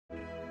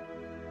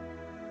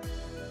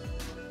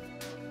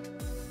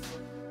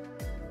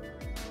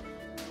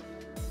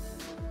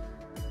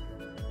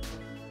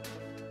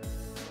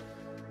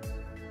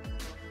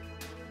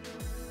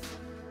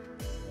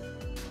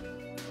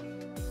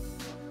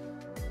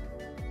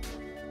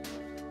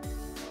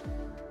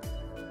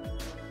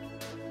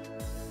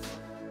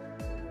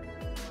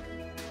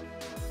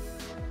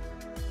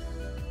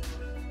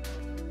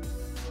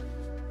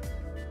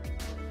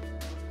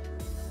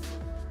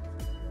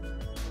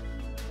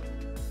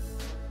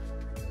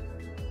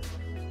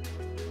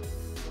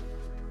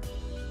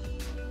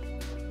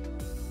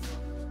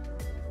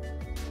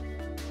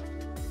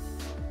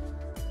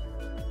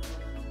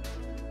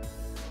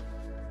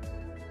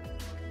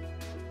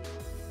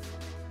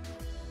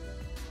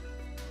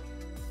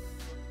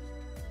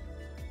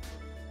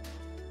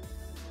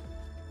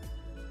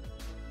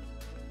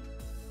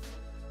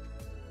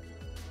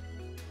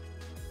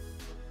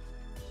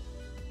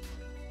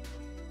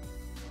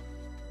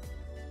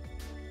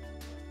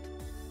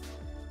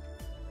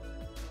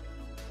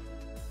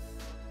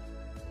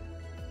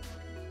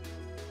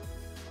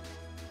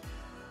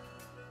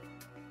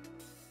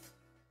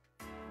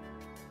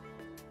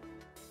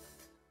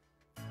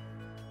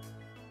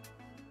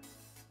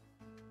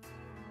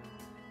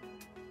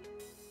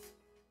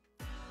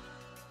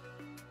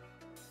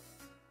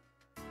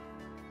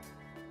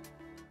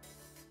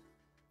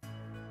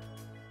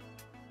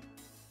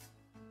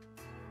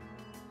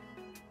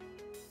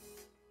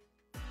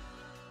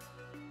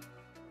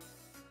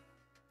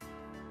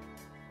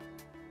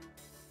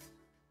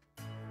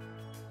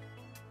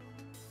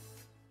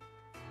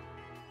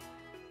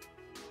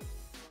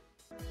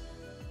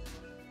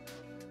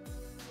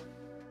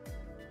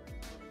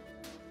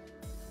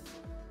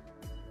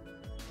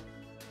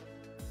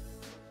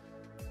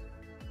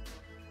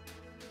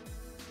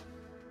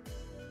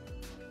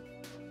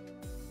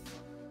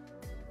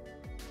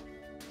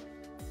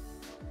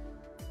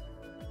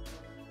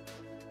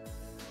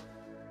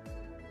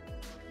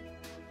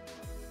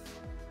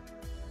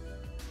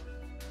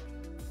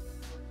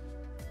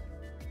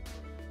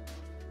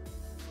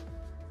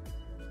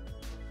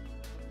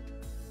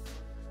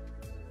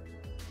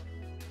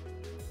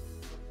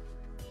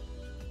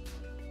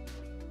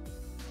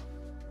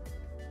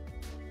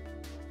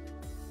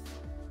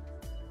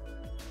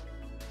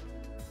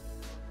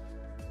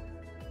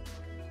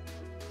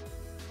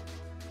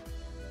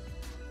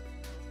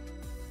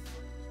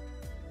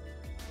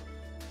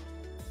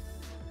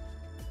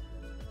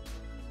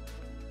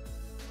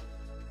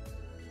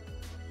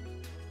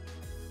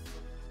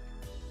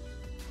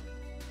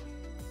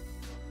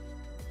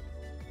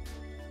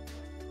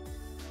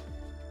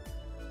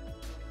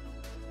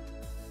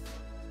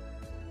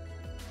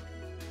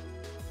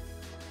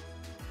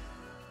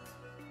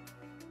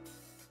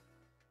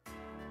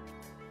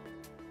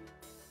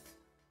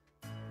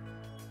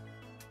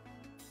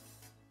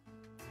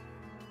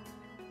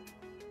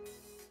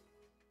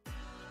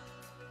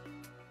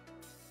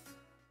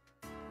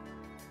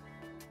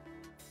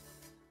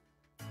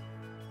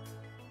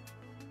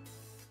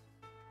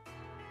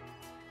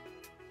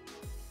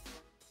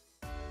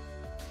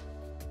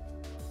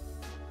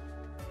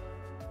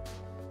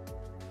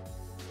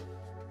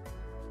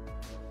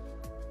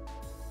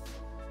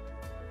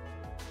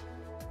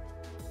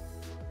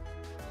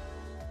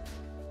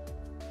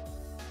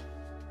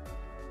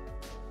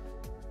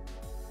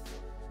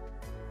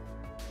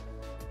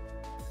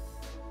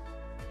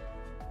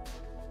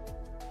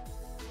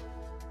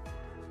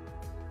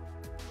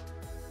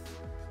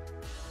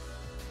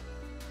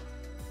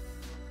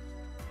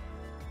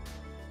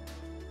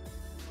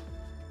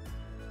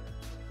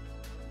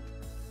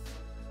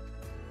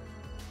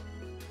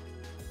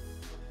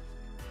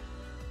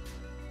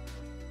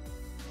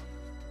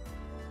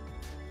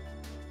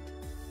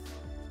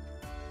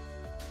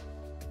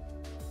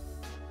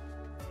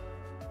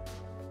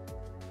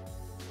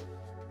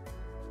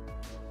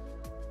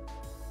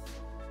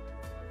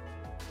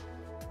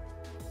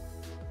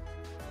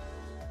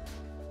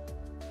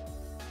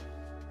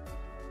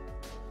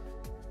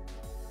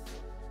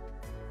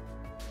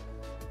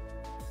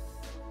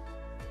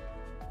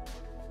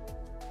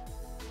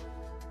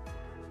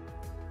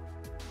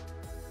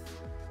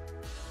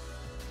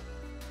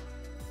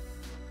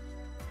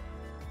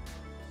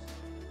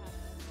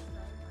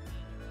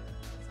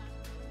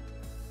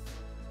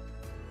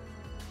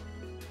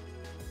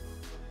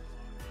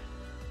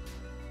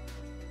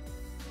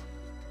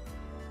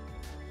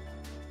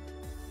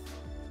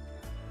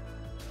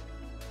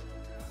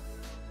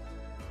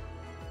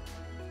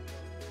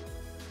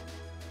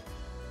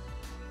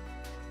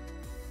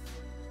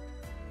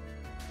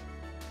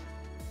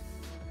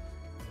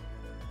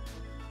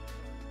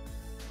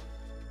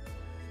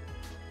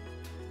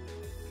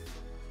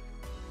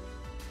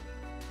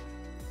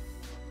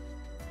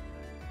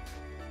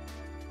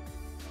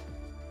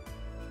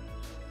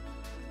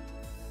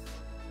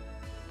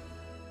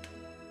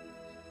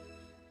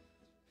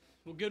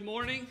Well, good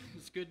morning.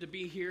 It's good to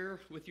be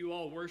here with you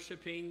all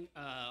worshiping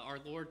our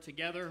Lord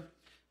together.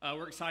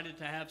 We're excited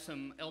to have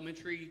some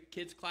elementary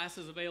kids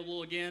classes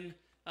available again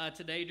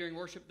today during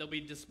worship.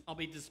 I'll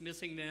be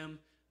dismissing them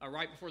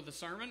right before the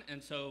sermon,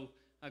 and so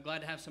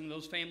glad to have some of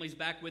those families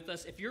back with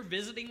us. If you're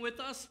visiting with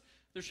us,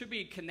 there should be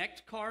a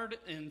Connect card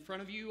in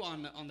front of you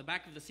on the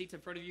back of the seats in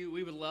front of you.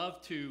 We would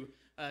love to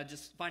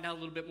just find out a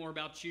little bit more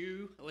about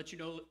you, let you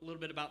know a little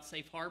bit about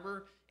Safe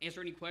Harbor, answer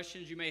any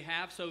questions you may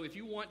have. So if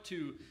you want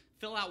to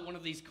fill out one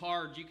of these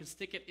cards, you can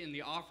stick it in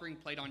the offering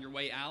plate on your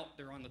way out.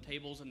 They're on the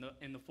tables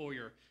in the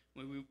foyer.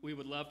 We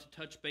would love to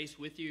touch base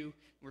with you.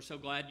 We're so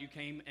glad you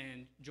came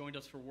and joined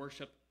us for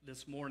worship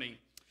this morning.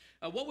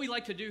 What we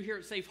like to do here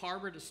at Safe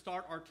Harbor to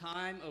start our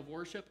time of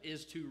worship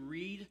is to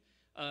read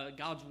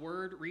God's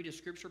Word, read a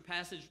scripture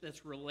passage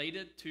that's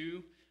related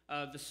to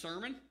the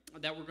sermon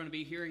that we're going to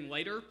be hearing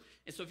later.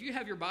 And so if you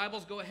have your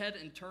Bibles, go ahead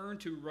and turn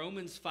to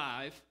Romans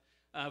 5,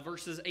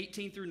 verses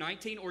 18 through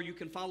 19, or you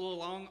can follow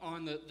along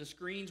on the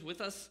screens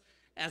with us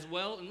as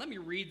well. And let me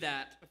read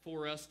that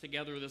for us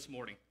together this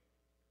morning.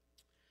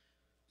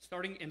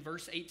 Starting in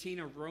verse 18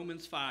 of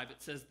Romans 5,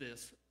 it says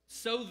this: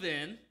 "So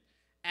then,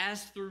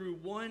 as through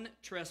one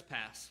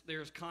trespass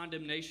there is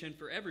condemnation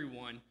for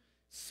everyone,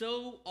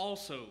 so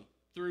also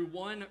through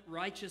one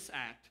righteous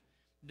act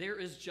there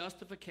is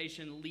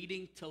justification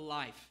leading to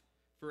life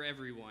for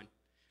everyone.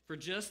 For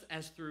just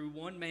as through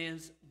one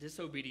man's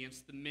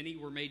disobedience the many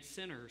were made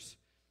sinners,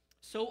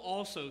 so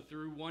also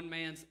through one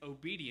man's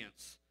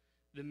obedience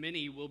the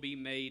many will be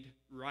made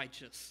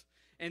righteous."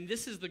 And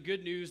this is the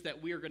good news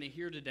that we are going to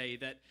hear today,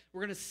 that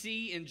we're going to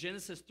see in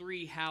Genesis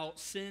 3 how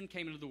sin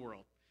came into the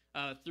world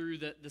through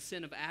the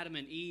sin of Adam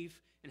and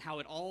Eve, and how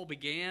it all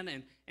began,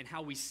 and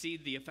how we see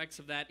the effects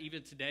of that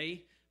even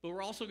today. But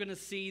we're also going to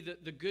see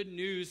the good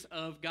news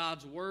of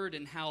God's Word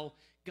and how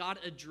God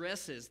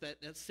addresses that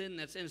sin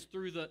that's in us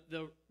through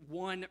the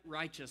one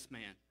righteous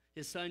man,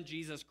 His Son,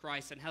 Jesus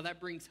Christ, and how that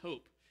brings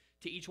hope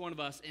to each one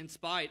of us in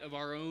spite of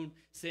our own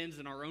sins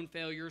and our own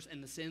failures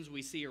and the sins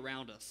we see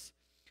around us.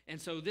 And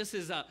so this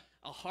is a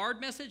hard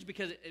message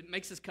because it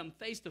makes us come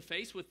face to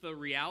face with the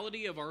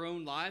reality of our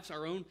own lives,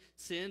 our own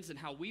sins, and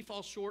how we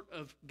fall short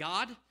of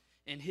God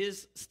and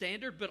His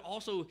standard. But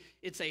also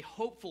it's a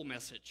hopeful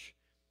message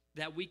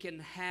that we can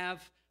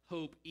have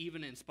hope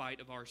even in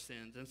spite of our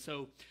sins. And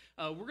so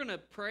we're going to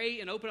pray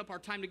and open up our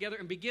time together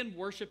and begin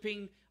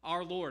worshiping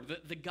our Lord,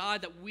 the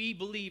God that we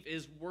believe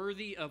is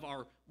worthy of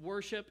our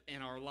worship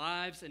and our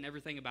lives and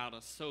everything about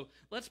us. So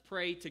let's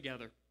pray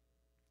together.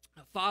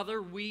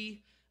 Father,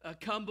 we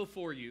come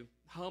before you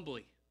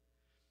humbly.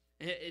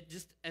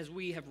 Just as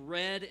we have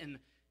read and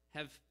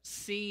have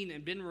seen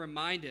and been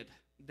reminded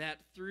that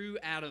through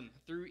Adam,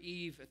 through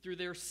Eve, through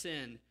their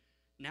sin,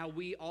 now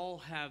we all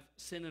have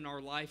sin in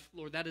our life.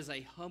 Lord, that is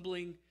a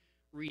humbling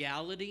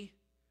reality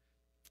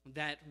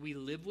that we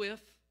live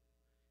with,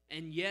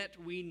 and yet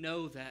we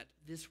know that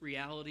this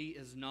reality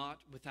is not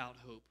without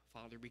hope,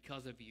 Father,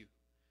 because of you,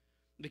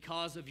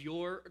 because of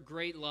your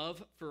great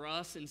love for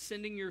us and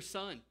sending your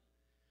Son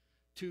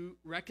to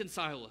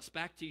reconcile us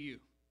back to you,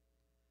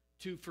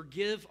 to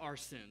forgive our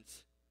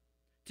sins,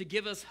 to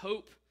give us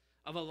hope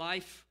of a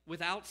life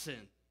without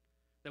sin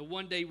that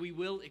one day we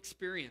will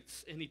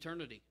experience in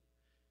eternity.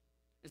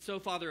 And so,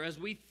 Father, as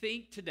we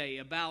think today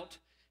about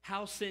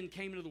how sin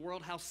came into the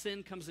world, how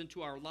sin comes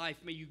into our life,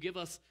 may you give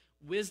us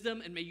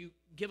wisdom and may you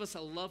give us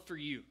a love for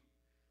you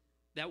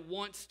that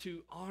wants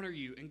to honor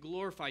you and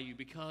glorify you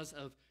because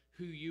of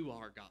who you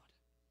are, God.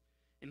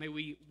 And may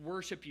we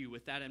worship you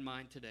with that in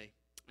mind today.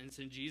 And it's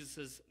in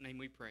Jesus' name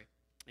we pray.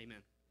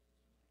 Amen.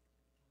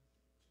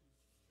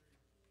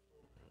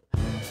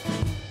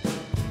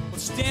 Well,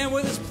 stand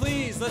with us,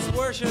 please. Let's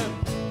worship.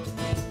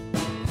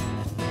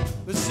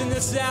 Let's send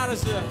this out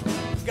as a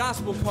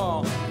gospel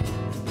call.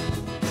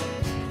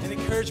 An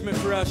encouragement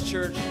for us,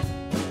 church.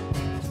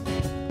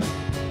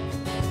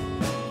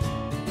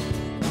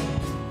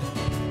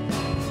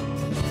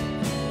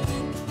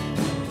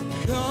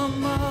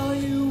 Come all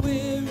you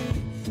weary,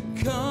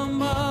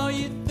 come all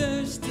you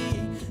thirsty,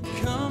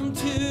 come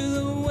to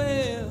the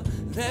well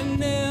that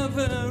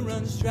never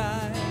runs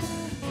dry.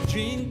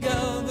 Drink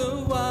of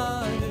the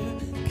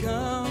water,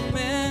 come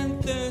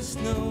and thirst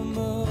no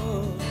more.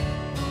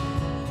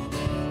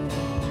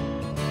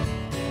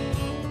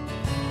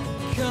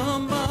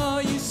 Come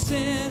all you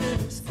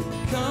sinners,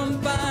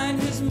 come find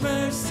His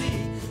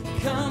mercy,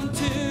 come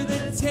to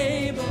the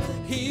table,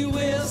 He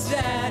will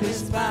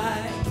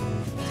satisfy.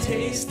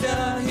 Taste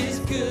of His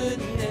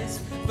goodness,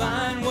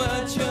 find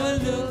what you're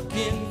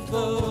looking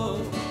for.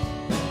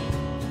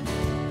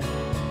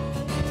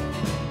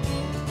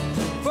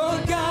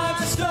 For God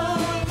so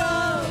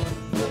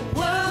loved the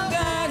world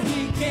that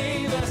He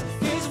gave us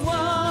His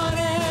one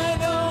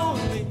and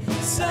only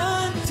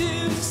Son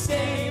to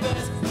save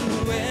us.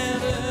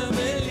 Whoever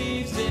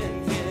believes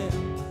in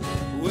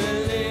Him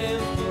will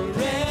live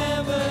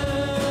forever.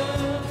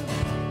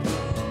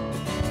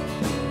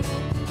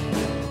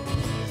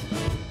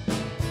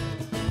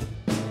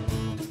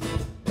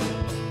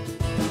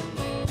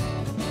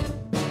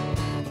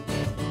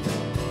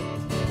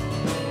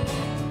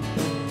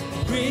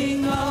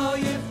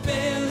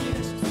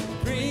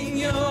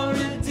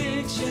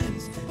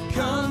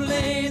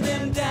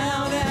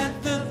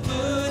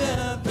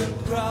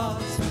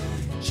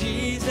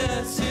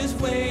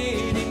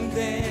 waiting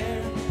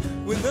there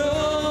with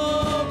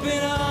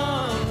open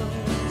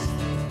arms.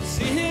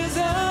 See his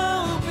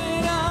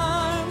open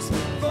arms,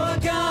 for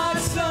God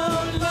so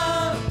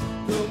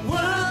loved the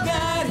world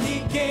that he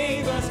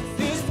gave us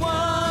his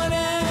one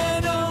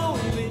and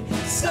only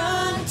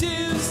Son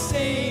to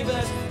save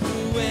us.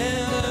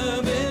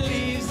 Whoever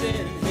believes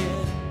in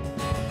him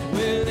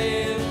will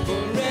live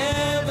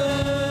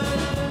forever.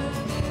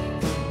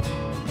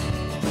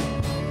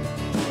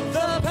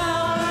 The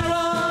power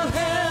of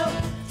hell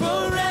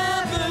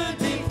forever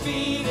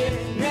defeated.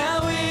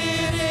 Now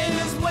it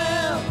is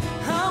well.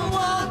 I'm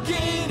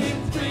walking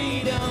in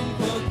freedom,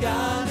 for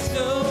God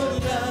so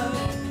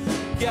loved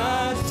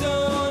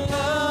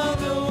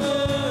the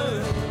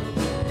world.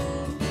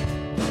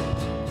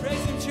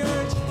 Praise him,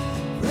 church.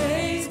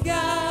 Praise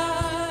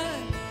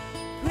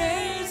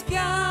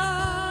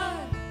God,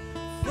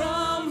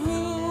 from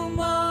whom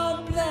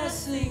all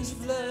blessings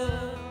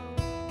flow.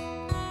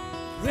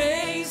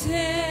 Praise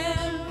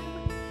him,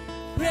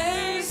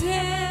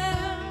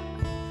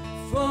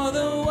 for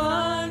the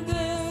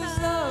wonders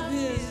of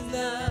his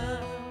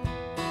love.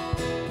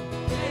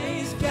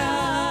 Praise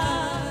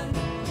God,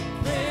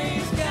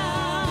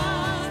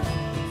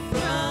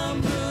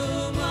 from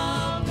whom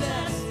all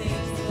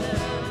blessings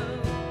flow.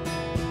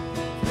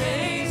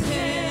 Praise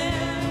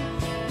him,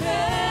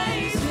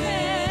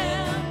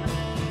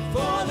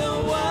 for the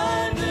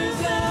wonders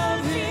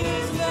of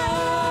his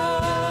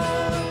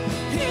love.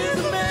 His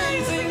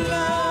amazing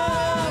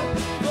love,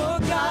 for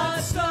God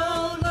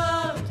so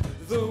loved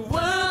the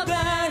world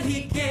that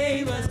he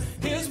gave us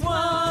his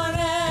one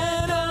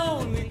and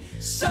only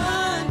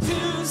Son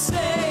to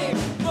save.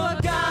 For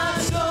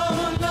God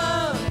so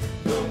loved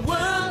the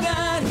world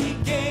that he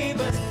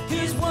gave us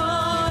his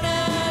one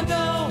and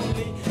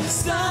only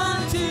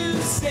Son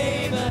to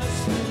save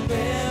us.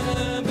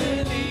 Whoever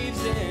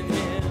believes in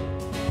him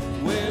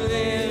will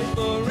live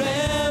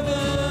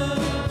forever.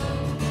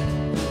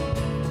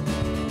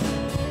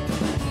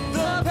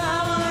 The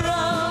power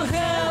of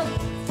hell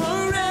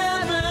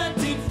forever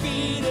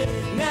defeated.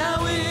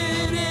 Now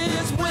it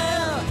is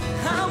well.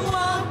 I'm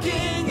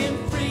walking in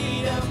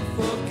freedom,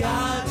 for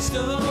God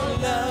so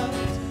loved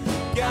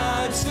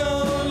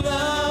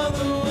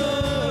the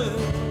world.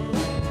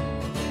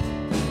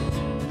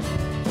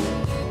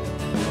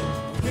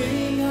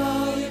 Bring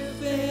all your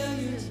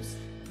failures,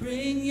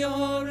 bring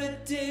your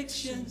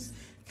addictions.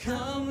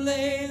 Come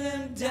lay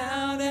them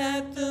down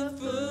at the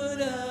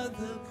foot of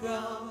the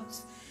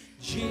cross.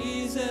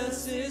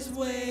 Jesus is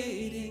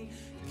waiting.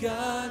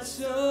 God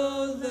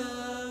so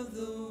loved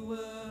the world.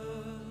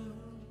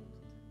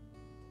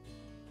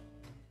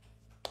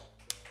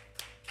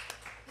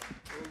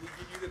 Lord, we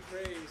give you the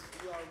praise.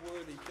 You are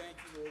worthy. Thank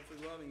you, Lord, for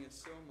loving us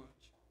so much.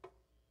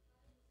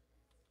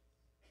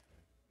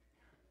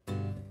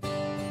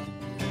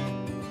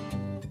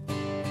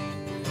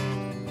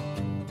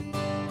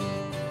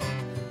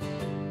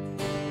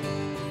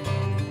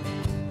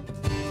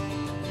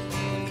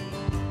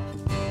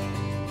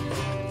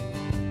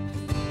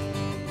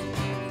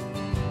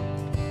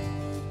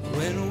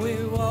 When we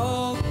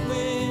walk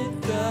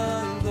with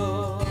the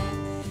Lord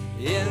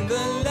in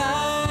the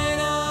light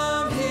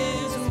of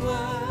his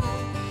word,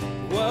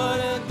 what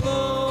a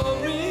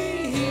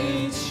glory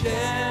he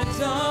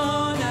sheds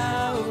on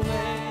our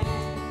way.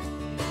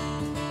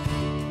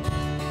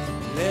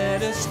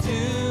 Let us do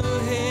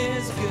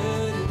his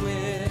good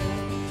will.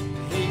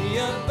 He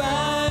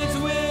abides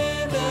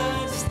with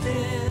us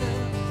still,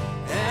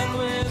 and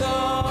with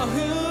all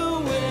who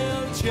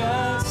will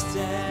trust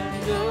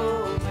and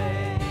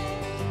obey.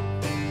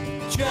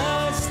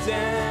 Trust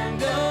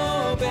and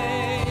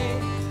obey,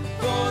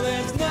 for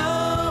there's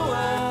no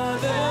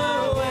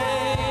other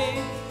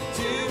way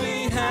to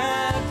be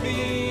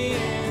happy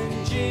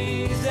in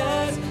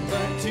Jesus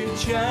but to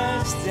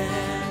trust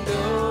and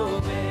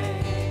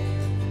obey.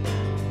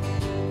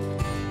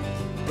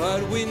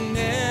 But we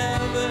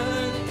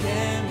never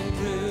can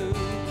prove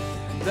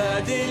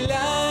the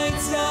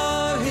delights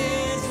of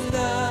his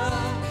love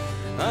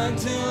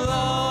until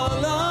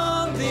all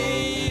on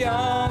the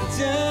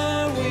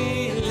altar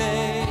we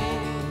lay.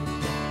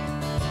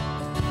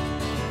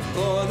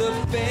 For the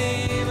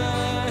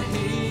favor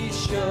he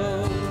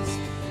shows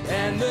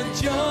and the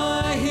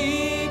joy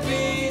he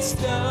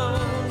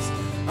bestows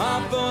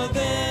are for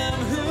them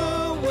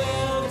who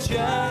will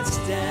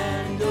trust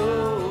and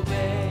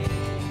obey.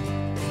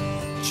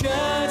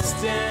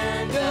 Trust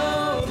and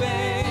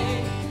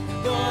obey,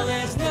 for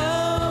there's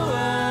no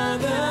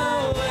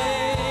other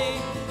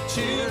way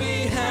to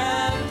be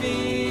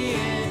happy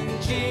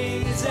in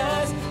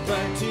Jesus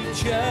but to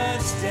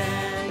trust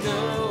and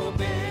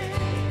obey.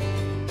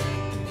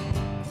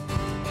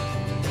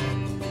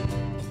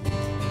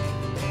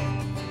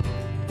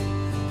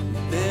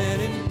 Then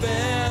in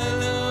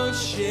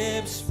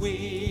fellowship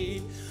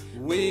sweet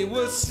we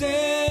will sit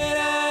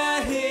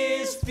at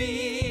his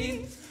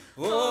feet,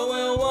 or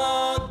we'll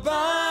walk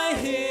by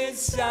his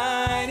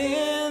side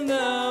in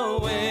the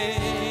way.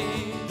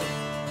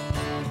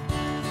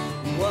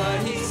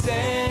 What he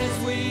says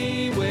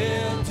we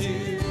will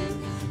do,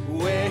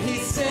 where he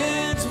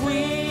sends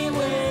we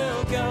will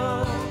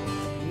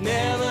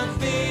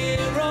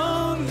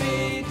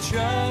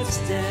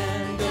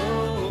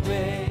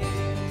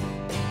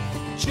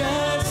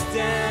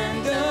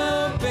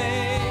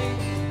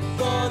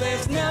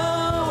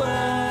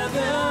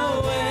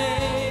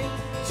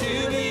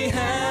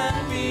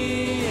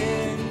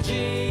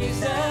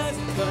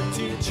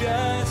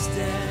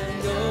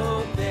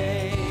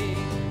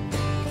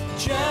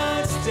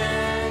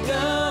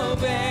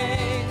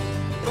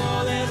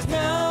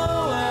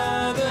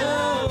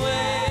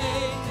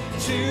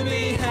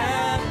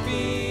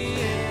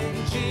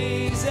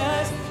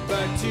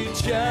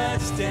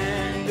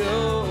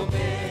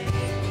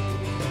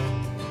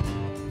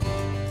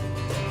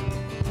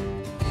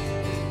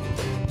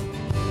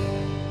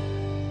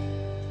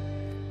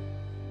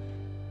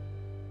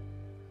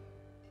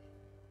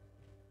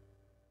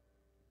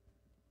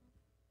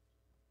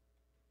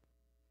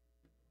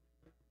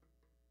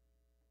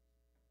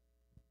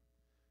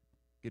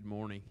Good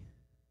morning.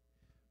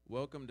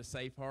 Welcome to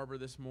Safe Harbor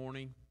this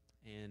morning,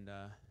 and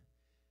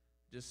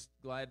just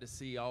glad to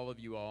see all of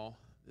you all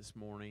this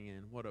morning,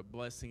 and what a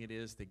blessing it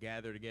is to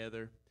gather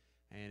together.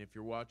 And if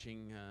you're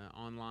watching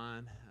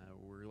online,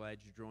 we're glad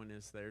you joined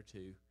us there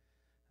too.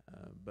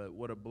 But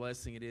what a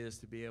blessing it is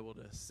to be able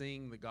to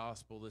sing the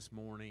gospel this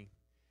morning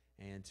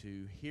and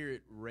to hear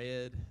it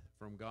read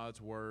from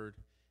God's Word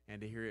and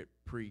to hear it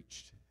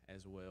preached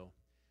as well.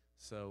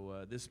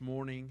 So this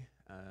morning,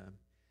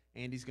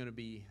 Andy's going to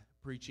be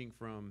preaching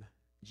from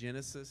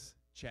Genesis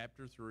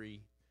chapter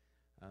 3,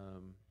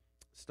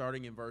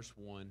 starting in verse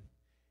 1.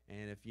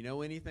 And if you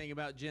know anything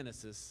about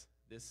Genesis,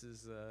 this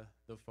is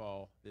the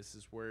fall. This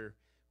is where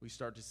we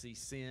start to see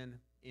sin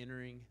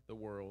entering the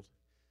world.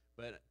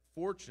 But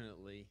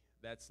fortunately,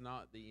 that's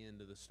not the end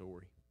of the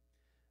story,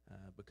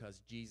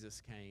 because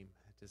Jesus came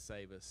to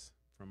save us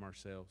from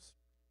ourselves.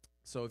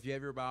 So if you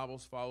have your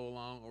Bibles, follow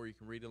along, or you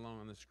can read along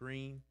on the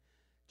screen.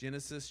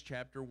 Genesis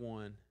chapter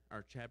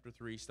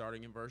 3,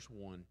 starting in verse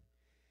 1.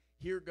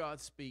 Hear God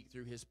speak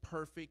through his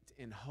perfect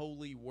and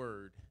holy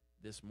word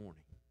this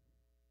morning.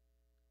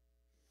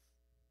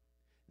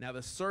 Now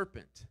the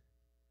serpent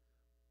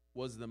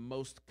was the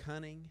most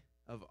cunning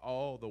of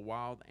all the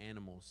wild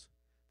animals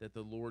that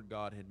the Lord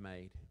God had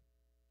made.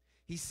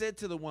 He said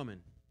to the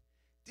woman,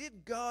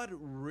 "Did God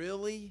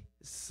really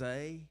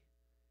say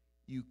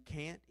you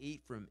can't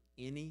eat from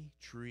any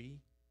tree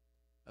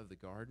of the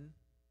garden?"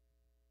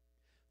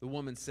 The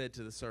woman said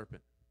to the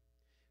serpent,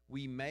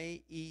 "We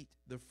may eat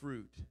the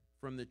fruit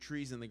from the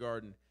trees in the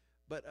garden,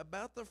 but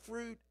about the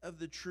fruit of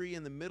the tree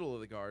in the middle of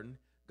the garden,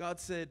 God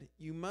said,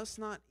 you must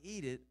not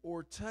eat it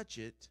or touch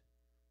it,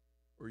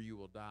 or you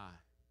will die."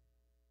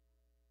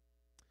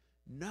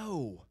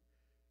 "No,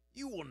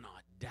 you will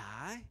not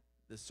die,"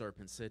 the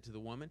serpent said to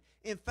the woman.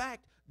 "In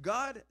fact,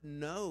 God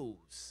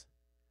knows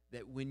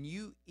that when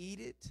you eat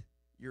it,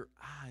 your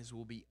eyes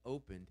will be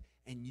opened,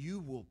 and you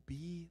will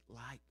be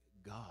like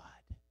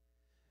God,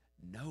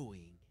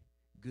 knowing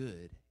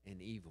good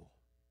and evil."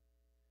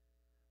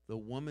 The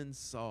woman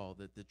saw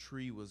that the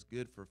tree was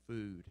good for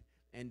food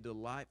and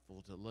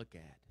delightful to look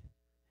at,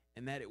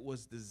 and that it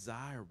was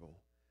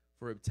desirable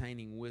for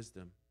obtaining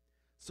wisdom.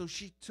 So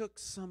she took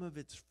some of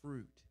its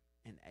fruit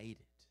and ate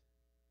it.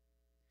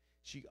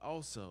 She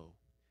also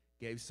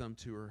gave some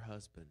to her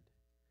husband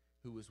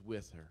who was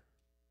with her,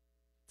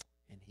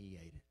 and he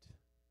ate it.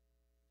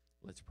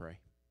 Let's pray.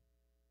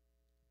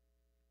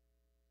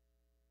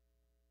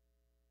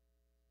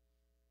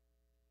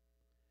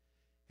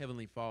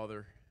 Heavenly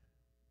Father,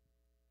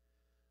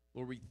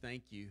 Lord, we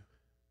thank you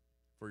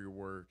for your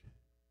word.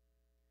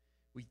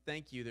 We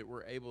thank you that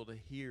we're able to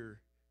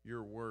hear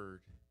your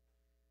word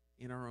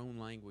in our own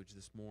language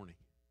this morning.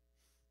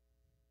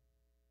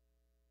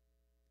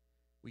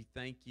 We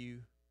thank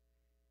you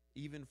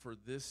even for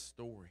this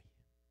story,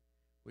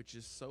 which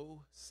is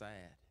so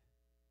sad,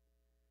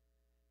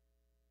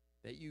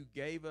 that you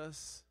gave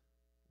us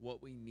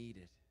what we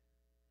needed,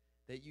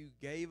 that you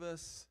gave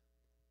us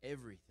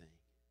everything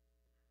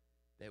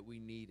that we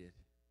needed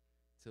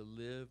to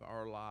live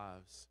our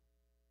lives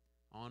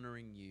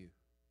honoring you,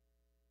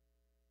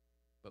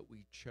 but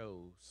we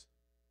chose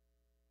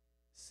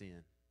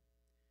sin.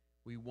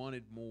 We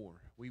wanted more.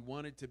 We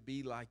wanted to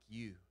be like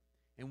you,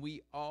 and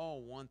we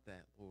all want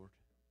that, Lord.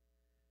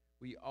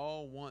 We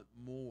all want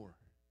more.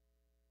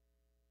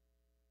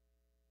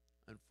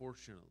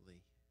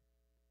 Unfortunately,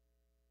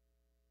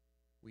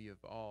 we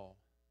have all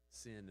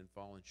sinned and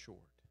fallen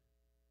short.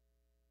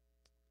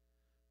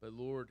 But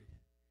Lord,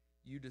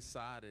 you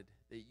decided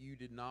that you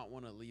did not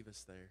want to leave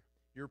us there.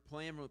 Your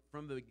plan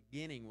from the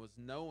beginning was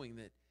knowing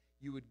that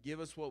you would give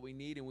us what we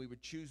need and we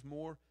would choose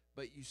more,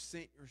 but you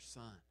sent your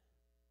Son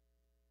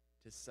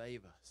to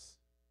save us,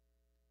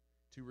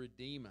 to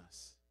redeem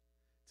us,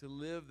 to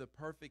live the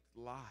perfect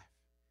life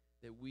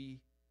that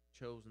we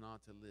chose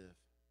not to live,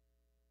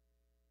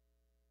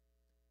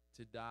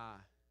 to die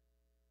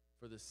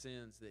for the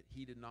sins that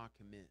he did not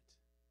commit,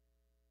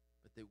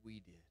 but that we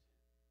did.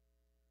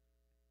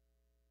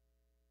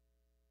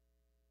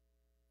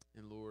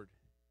 And Lord,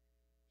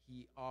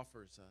 he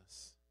offers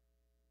us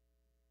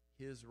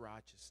his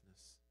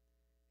righteousness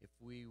if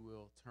we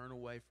will turn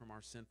away from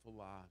our sinful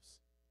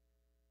lives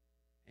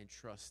and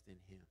trust in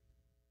him.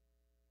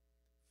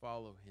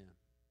 Follow him.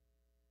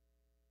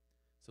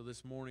 So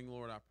this morning,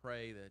 Lord, I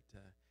pray that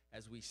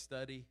as we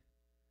study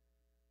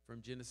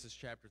from Genesis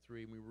chapter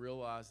 3, and we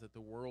realize that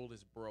the world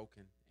is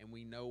broken, and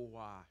we know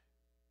why.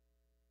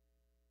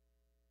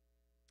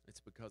 It's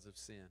because of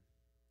sin.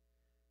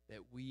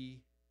 That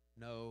we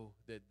know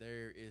that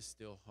there is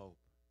still hope.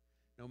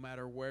 No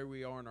matter where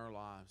we are in our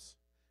lives,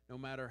 no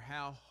matter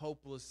how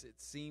hopeless it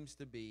seems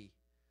to be,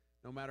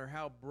 no matter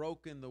how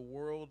broken the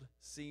world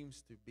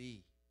seems to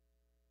be,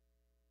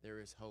 there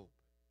is hope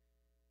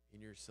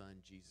in your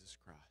Son, Jesus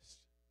Christ,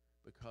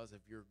 because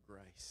of your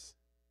grace,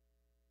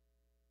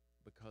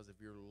 because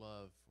of your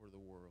love for the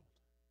world.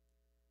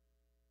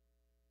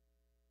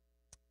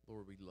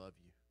 Lord, we love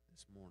you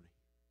this morning,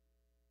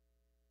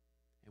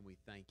 and we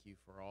thank you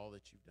for all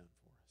that you've done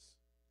for us.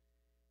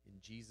 In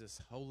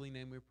Jesus' holy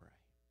name we pray.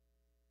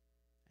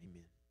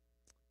 Amen.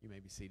 You may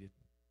be seated.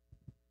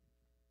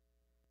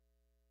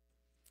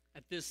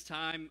 At this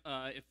time,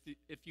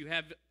 if you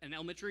have an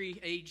elementary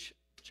age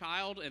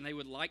child and they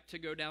would like to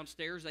go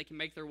downstairs, they can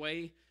make their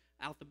way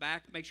out the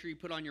back. Make sure you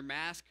put on your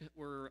mask.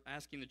 We're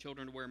asking the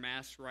children to wear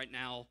masks right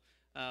now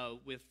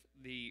with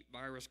the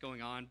virus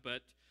going on,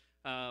 but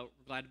we're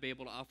glad to be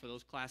able to offer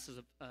those classes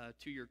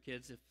to your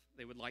kids if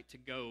they would like to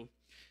go.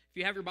 If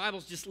you have your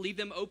Bibles, just leave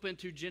them open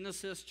to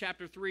Genesis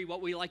chapter 3.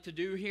 What we like to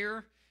do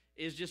here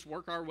is just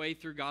work our way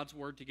through God's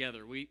Word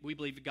together. We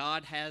believe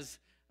God has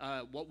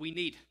what we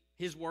need.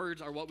 His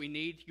words are what we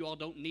need. You all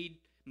don't need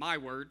my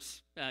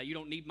words. You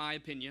don't need my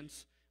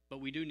opinions, but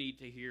we do need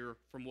to hear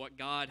from what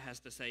God has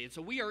to say. And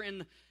so we are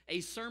in a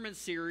sermon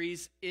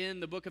series in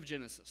the book of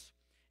Genesis.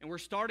 And we're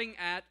starting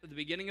at the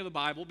beginning of the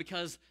Bible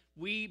because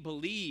we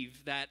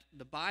believe that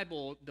the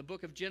Bible, the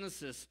book of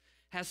Genesis,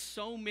 has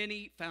so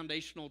many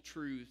foundational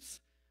truths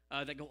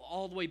that go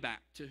all the way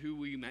back to who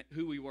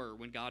we were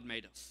when God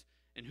made us,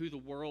 and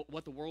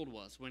what the world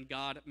was when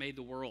God made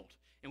the world.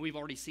 And we've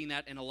already seen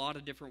that in a lot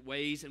of different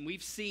ways, and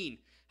we've seen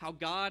how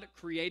God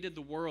created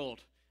the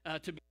world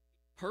to be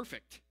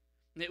perfect.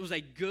 And it was a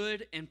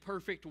good and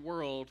perfect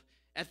world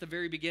at the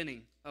very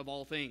beginning of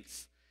all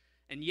things.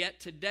 And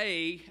yet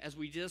today, as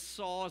we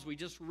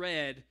just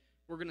read,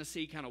 we're going to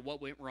see kind of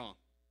what went wrong.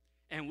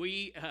 And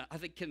we, I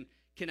think,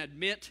 can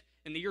admit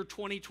in the year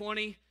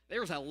 2020, there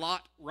was a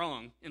lot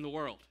wrong in the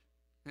world.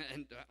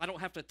 And I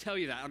don't have to tell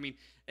you that. I mean,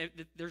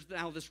 there's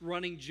now this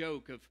running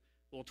joke of,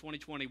 well,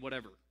 2020,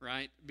 whatever,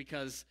 right?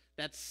 Because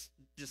that's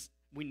just,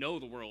 we know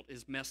the world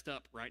is messed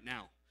up right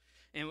now.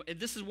 And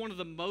this is one of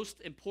the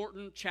most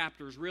important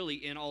chapters, really,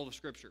 in all of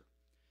Scripture.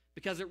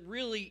 Because it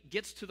really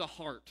gets to the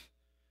heart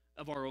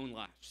of our own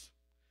lives.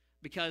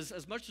 Because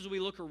as much as we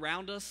look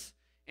around us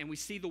and we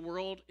see the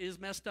world is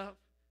messed up,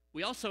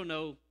 we also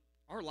know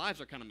our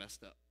lives are kind of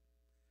messed up.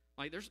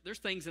 Like, there's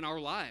things in our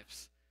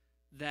lives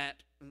that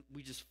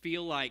we just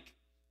feel like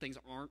things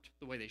aren't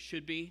the way they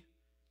should be.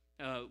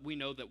 We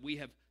know that we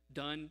have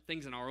done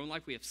things in our own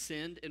life. We have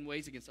sinned in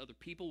ways against other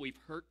people. We've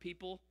hurt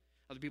people.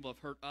 Other people have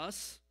hurt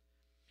us.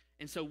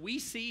 And so we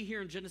see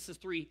here in Genesis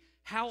 3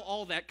 how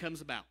all that comes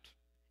about.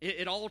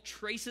 It all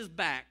traces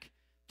back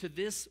to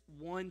this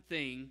one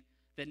thing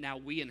that now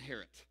we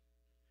inherit,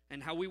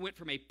 and how we went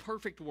from a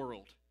perfect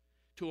world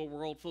to a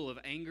world full of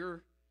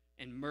anger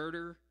and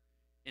murder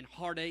and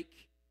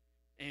heartache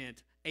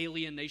and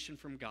alienation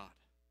from God.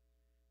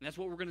 And that's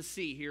what we're going to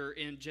see here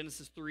in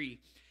Genesis 3.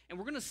 And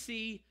we're going to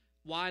see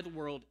why the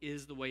world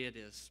is the way it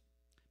is.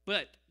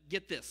 But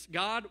get this,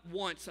 God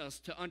wants us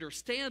to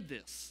understand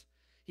this.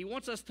 He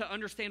wants us to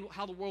understand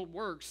how the world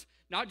works,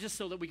 not just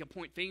so that we can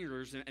point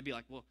fingers and be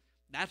like, well,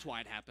 that's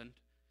why it happened.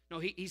 No,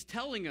 he's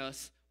telling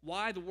us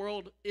why the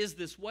world is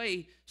this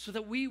way so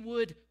that we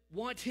would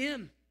want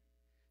him,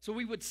 so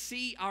we would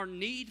see our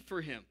need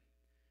for him,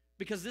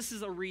 because this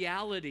is a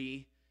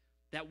reality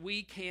that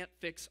we can't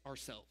fix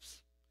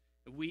ourselves.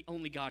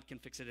 Only God can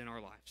fix it in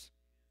our lives.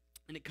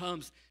 And it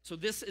comes, so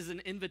this is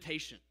an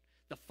invitation.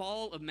 The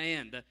fall of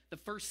man, the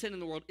first sin in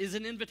the world, is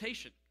an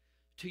invitation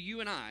to you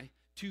and I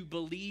to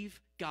believe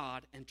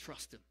God and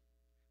trust him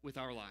with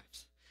our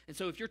lives. And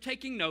so if you're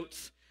taking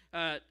notes,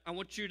 I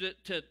want you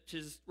to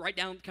just write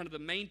down kind of the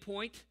main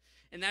point,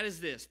 and that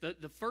is this.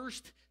 The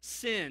first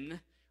sin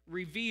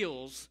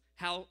reveals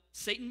how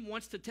Satan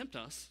wants to tempt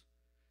us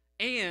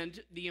and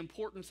the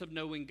importance of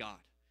knowing God.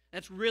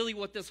 That's really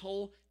what this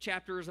whole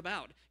chapter is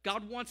about.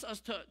 God wants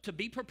us to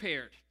be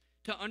prepared,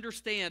 to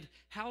understand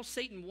how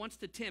Satan wants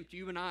to tempt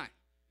you and I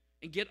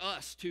and get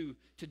us to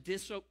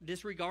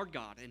disregard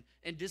God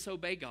and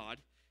disobey God,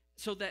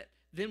 so that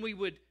then we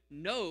would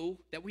know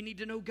that we need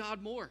to know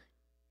God more.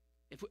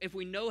 If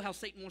we know how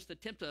Satan wants to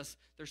tempt us,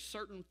 there's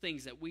certain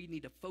things that we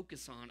need to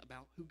focus on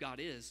about who God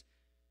is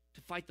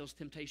to fight those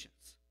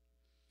temptations.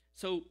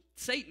 So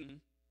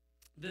Satan,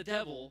 the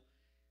devil,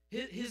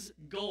 his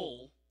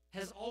goal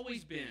has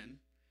always been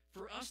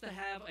for us to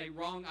have a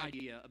wrong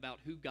idea about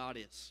who God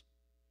is,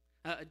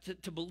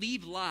 to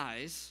believe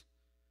lies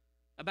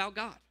about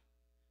God,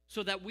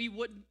 so that we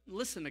wouldn't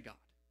listen to God,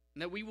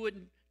 and that we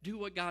wouldn't do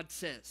what God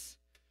says.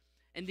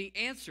 And the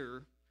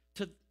answer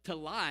to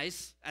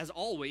lies, as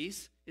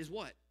always, is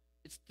what?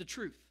 It's the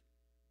truth,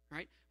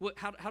 right?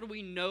 How do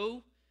we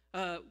know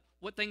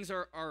what things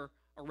are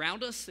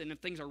around us and if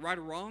things are right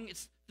or wrong?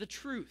 It's the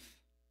truth.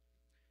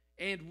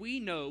 And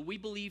we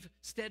believe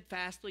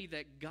steadfastly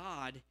that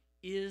God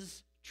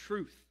is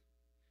truth.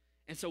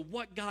 And so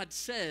what God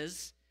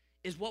says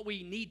is what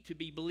we need to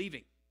be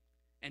believing,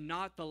 and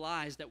not the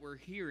lies that we're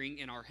hearing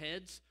in our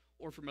heads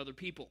or from other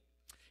people.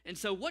 And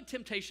so what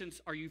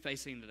temptations are you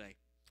facing today?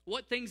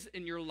 What things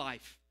in your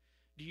life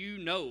do you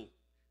know,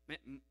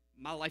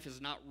 my life is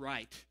not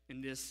right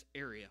in this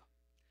area?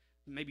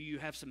 Maybe you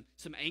have some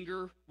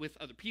anger with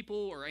other people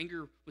or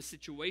anger with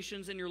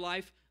situations in your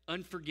life,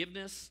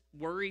 unforgiveness,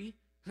 worry.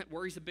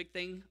 Worry's a big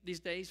thing these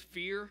days.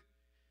 Fear,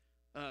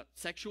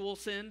 sexual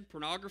sin,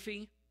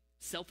 pornography,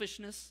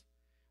 selfishness,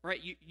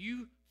 right?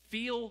 You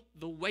feel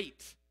the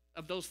weight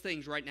of those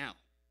things right now.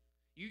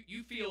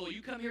 You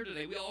come here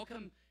today, we all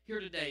come here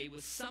today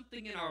with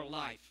something in our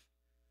life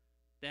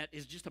that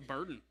is just a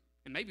burden,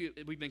 and maybe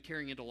we've been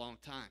carrying it a long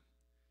time.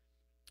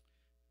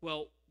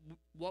 Well,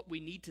 what we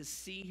need to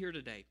see here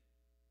today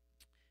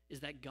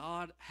is that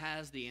God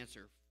has the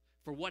answer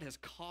for what has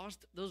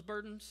caused those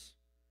burdens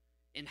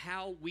and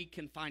how we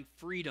can find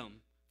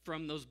freedom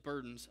from those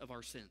burdens of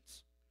our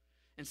sins.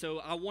 And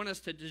so I want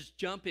us to just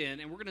jump in,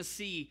 and we're going to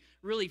see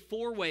really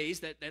 4 ways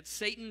that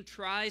Satan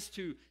tries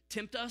to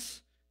tempt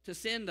us to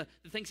sin, the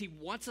things he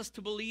wants us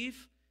to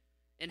believe,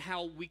 and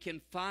how we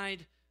can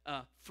find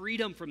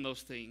freedom from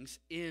those things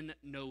in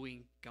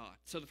knowing God.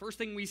 So the first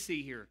thing we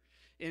see here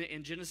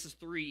in Genesis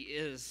 3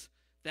 is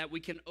that we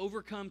can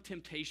overcome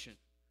temptation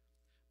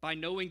by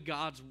knowing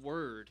God's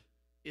word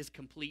is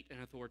complete and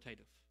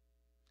authoritative.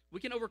 We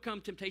can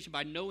overcome temptation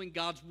by knowing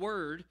God's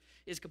word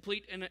is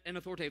complete and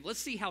authoritative. Let's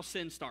see how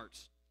sin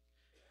starts.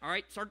 All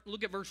right,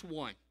 look at verse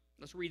 1.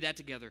 Let's read that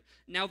together.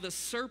 Now the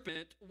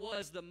serpent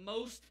was the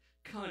most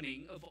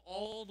cunning of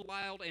all the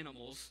wild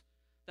animals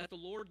that the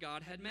Lord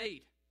God had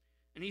made.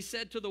 And he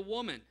said to the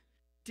woman,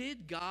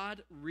 "Did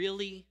God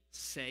really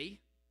say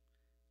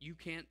you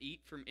can't eat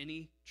from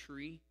any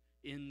tree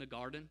in the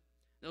garden?"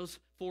 Those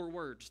 4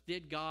 words,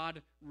 "Did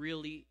God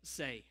really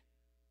say?"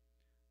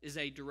 is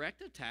a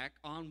direct attack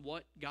on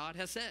what God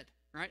has said,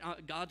 right?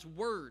 God's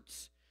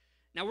words.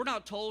 Now, we're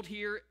not told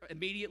here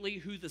immediately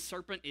who the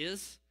serpent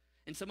is.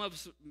 And some of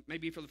us,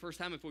 maybe for the first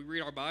time, if we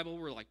read our Bible,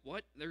 we're like,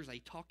 what? There's a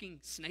talking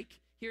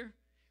snake here,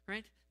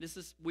 right? This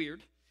is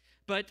weird.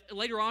 But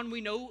later on, we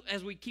know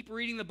as we keep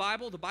reading the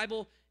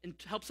Bible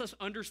helps us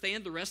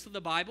understand the rest of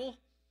the Bible.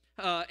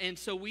 And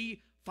so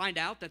we find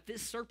out that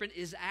this serpent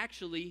is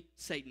actually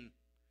Satan.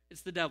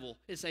 It's the devil.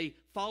 It's a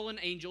fallen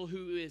angel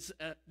who is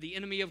the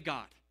enemy of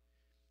God.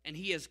 And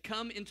he has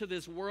come into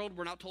this world.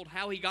 We're not told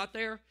how he got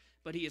there,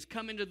 but he has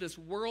come into this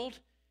world,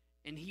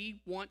 and he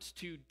wants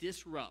to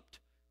disrupt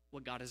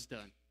what God has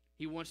done.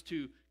 He wants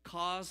to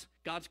cause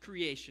God's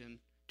creation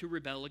to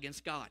rebel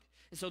against God.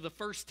 And so the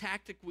first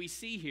tactic we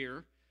see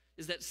here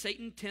is that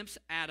Satan tempts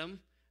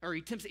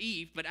he tempts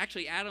Eve, but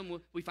actually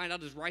Adam, we find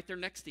out, is right there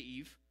next to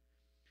Eve.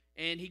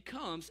 And he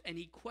comes and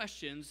he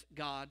questions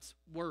God's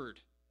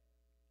word.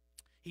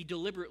 He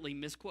deliberately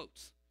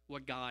misquotes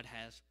what God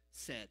has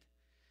said.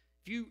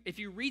 If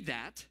you read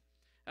that,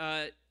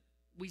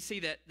 we see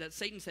that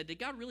Satan said, "Did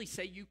God really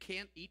say you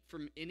can't eat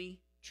from any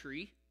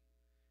tree?"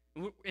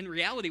 In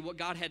reality, what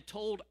God had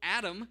told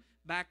Adam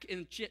back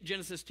in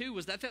Genesis 2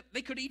 was that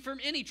they could eat from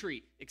any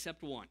tree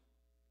except one.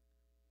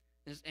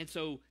 And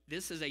so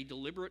this is a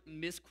deliberate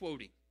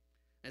misquoting,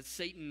 as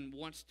Satan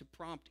wants to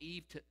prompt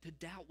Eve to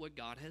doubt what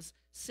God has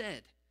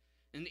said.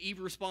 And Eve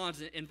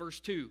responds in verse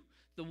 2,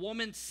 "The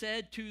woman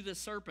said to the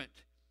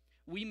serpent,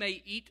 'We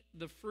may eat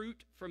the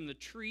fruit from the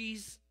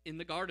trees in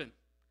the garden.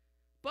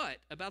 But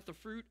about the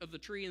fruit of the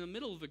tree in the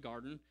middle of the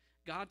garden,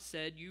 God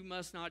said, you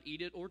must not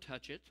eat it or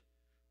touch it,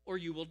 or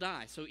you will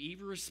die.'" So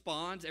Eve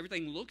responds,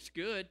 everything looks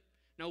good.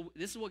 No,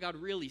 this is what God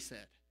really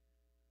said.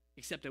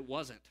 Except it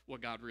wasn't what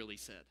God really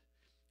said.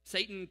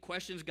 Satan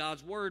questions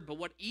God's word, but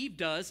what Eve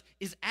does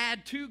is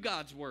add to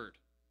God's word.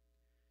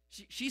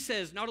 She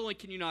says, not only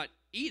can you not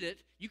eat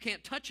it, you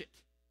can't touch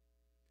it.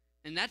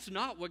 And that's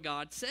not what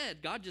God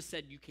said. God just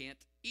said you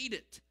can't eat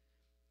it.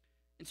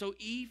 And so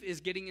Eve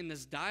is getting in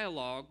this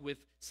dialogue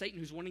with Satan,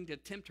 who's wanting to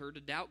tempt her to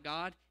doubt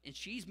God, and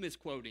she's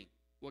misquoting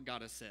what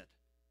God has said.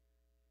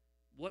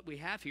 What we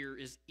have here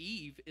is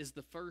Eve is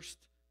the first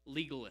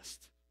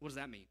legalist. What does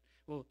that mean?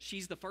 Well,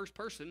 she's the first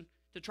person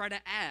to try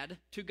to add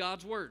to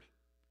God's word.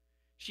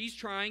 She's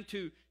trying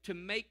to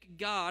make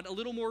God a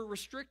little more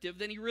restrictive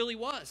than he really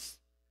was.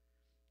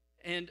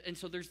 And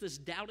so there's this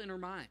doubt in her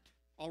mind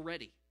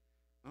already.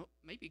 Well,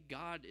 maybe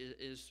God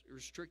is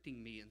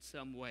restricting me in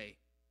some way.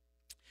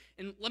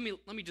 And let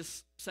me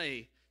just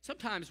say,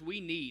 sometimes we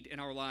need in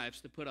our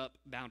lives to put up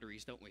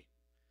boundaries, don't we?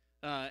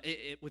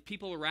 With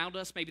people around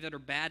us, maybe that are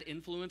bad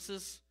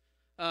influences,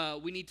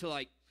 we need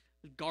to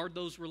guard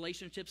those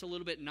relationships a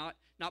little bit, not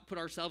put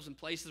ourselves in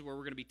places where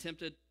we're going to be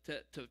tempted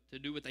to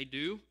do what they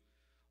do,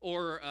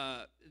 or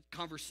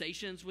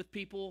conversations with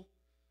people,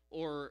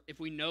 or if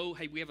we know,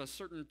 hey, we have a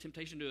certain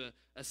temptation to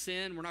a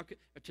sin, we're not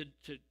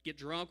to get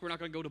drunk, we're not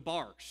going to go to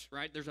bars,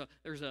 right? There's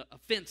a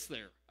fence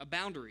there, a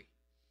boundary.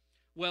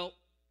 Well,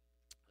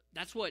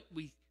 that's what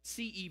we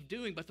see Eve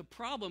doing, but the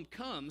problem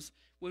comes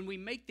when we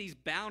make these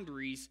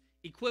boundaries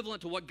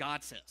equivalent to what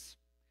God says,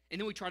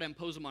 and then we try to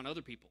impose them on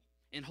other people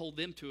and hold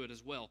them to it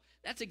as well.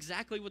 That's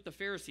exactly what the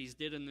Pharisees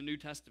did in the New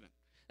Testament.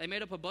 They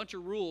made up a bunch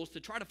of rules to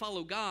try to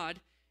follow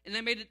God, and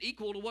they made it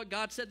equal to what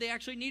God said they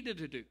actually needed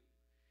to do.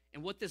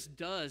 And what this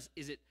does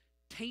is it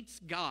taints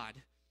God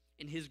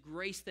and his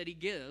grace that he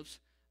gives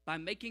by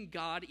making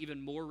God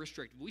even more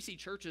restrictive. We see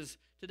churches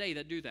today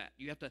that do that.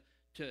 You have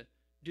to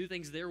do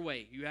things their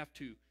way. You have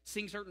to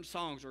sing certain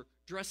songs or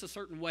dress a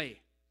certain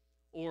way,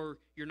 or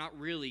you're not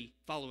really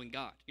following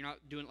God. You're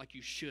not doing it like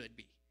you should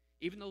be,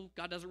 even though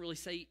God doesn't really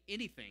say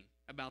anything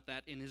about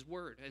that in his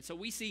word. And so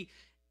we see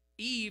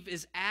Eve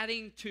is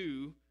adding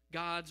to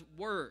God's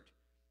word.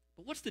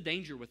 But what's the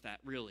danger with that,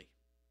 really?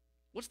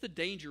 What's the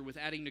danger with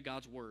adding to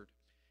God's word?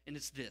 And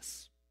it's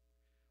this.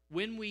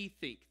 when we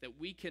think that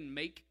we can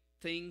make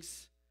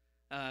things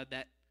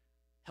that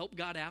help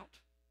God out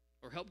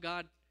or help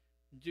God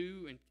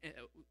do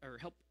or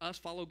help us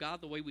follow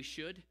God the way we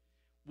should,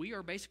 we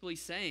are basically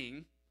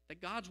saying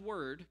that God's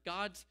word,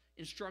 God's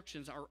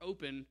instructions are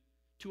open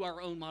to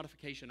our own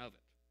modification of it.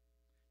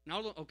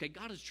 Now, okay,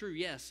 God is true,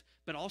 yes,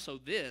 but also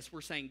this,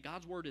 we're saying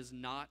God's word is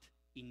not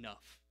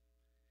enough.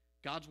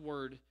 God's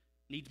word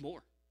needs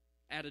more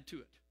added to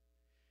it.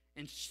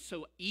 And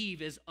so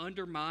Eve is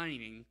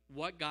undermining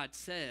what God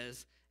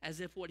says as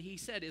if what he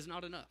said is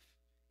not enough.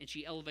 And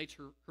she elevates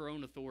her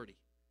own authority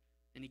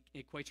and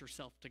equates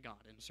herself to God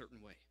in a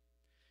certain way.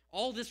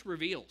 All this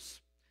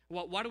reveals,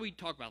 why do we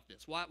talk about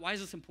this? Why is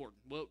this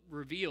important? Well, it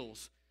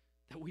reveals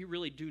that we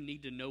really do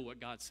need to know what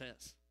God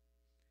says.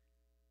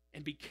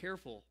 And be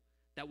careful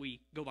that we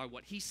go by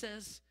what he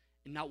says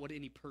and not what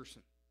any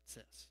person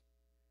says.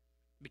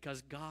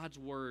 Because God's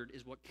word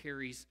is what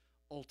carries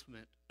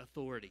ultimate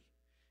authority.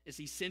 It's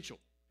essential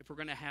if we're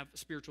going to have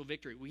spiritual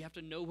victory. We have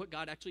to know what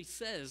God actually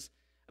says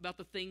about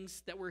the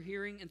things that we're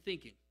hearing and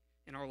thinking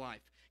in our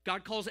life.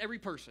 God calls every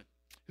person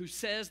who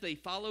says they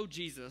follow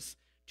Jesus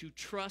to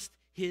trust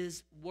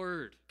his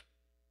word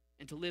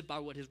and to live by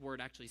what his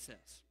word actually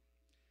says.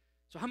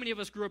 So how many of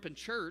us grew up in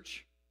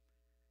church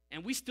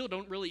and we still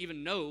don't really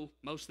even know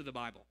most of the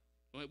Bible?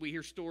 We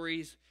hear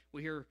stories,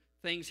 we hear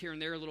things here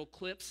and there, little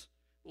clips.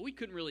 Well, we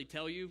couldn't really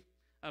tell you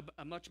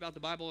much about the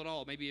Bible at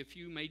all, maybe a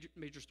few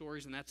major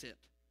stories, and that's it.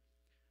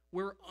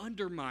 We're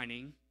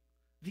undermining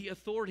the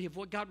authority of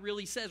what God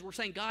really says. We're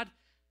saying, God,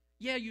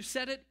 yeah, you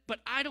said it, but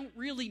I don't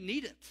really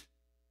need it.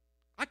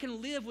 I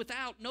can live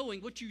without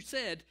knowing what you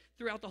said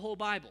throughout the whole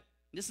Bible.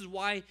 This is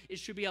why it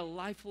should be a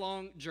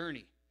lifelong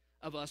journey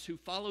of us who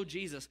follow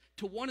Jesus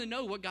to want to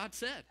know what God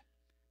said,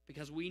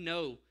 because we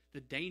know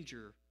the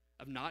danger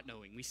of not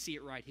knowing. We see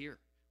it right here.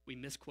 We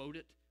misquote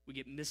it, we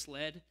get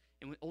misled,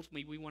 and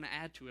ultimately we want to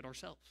add to it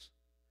ourselves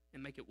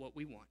and make it what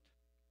we want.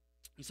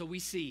 And so we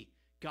see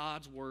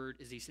God's word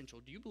is essential.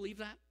 Do you believe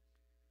that?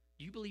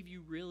 Do you believe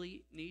you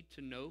really need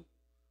to know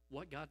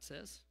what God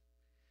says?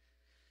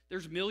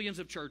 There's millions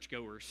of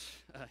churchgoers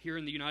here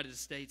in the United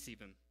States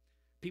even.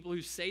 People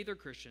who say they're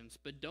Christians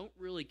but don't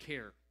really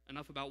care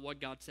enough about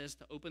what God says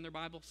to open their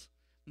Bibles,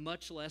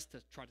 much less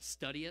to try to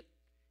study it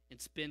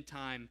and spend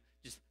time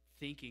just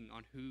thinking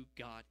on who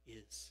God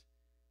is.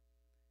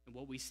 And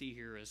what we see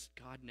here is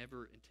God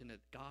never intended.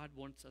 God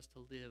wants us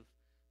to live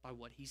by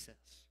what he says.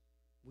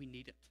 We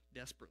need it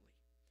desperately.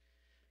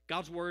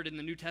 God's word in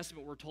the New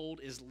Testament, we're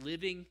told, is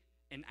living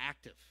and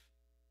active.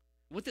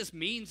 What this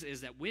means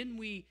is that when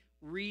we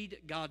read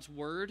God's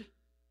word,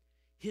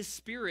 his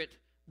Spirit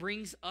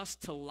brings us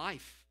to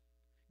life.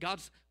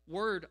 God's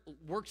word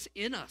works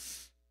in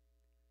us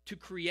to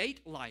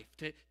create life,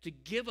 to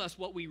give us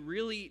what we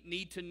really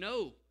need to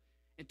know,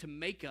 and to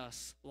make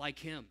us like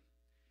him.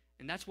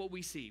 And that's what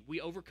we see. We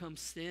overcome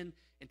sin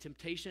and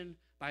temptation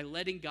by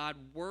letting God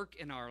work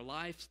in our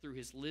lives through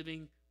his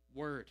living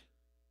word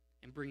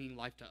and bringing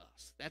life to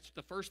us. That's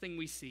the first thing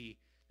we see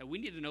that we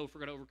need to know if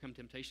we're going to overcome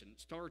temptation. It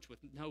starts with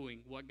knowing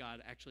what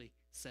God actually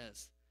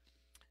says.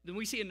 Then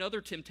we see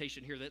another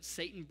temptation here that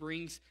Satan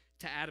brings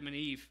to Adam and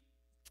Eve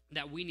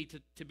that we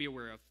need to be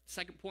aware of.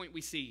 Second point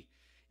we see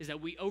is that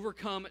we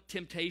overcome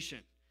temptation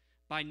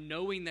by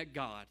knowing that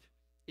God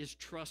is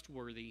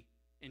trustworthy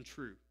and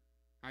true.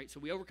 All right,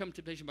 so we overcome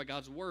temptation by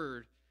God's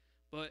word,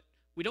 but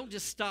we don't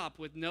just stop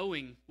with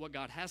knowing what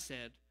God has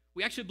said.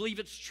 We actually believe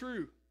it's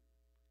true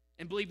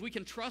and believe we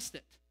can trust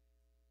it.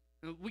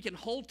 We can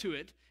hold to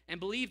it and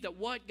believe that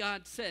what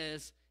God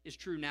says is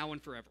true now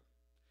and forever.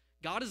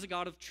 God is a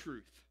God of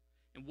truth,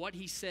 and what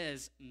he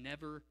says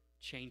never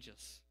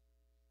changes.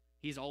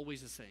 He's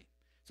always the same.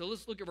 So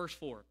let's look at verse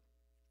 4.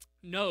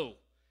 No,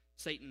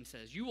 Satan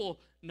says, you will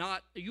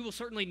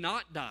certainly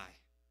not die,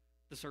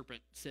 the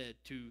serpent said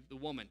to the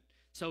woman.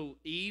 So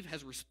Eve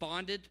has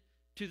responded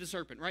to the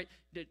serpent, right?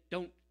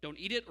 Don't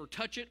eat it or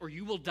touch it or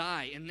you will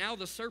die. And now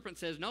the serpent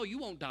says, no, you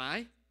won't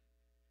die.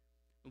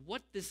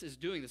 What this is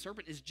doing, the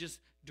serpent is just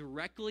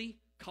directly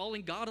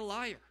calling God a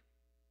liar.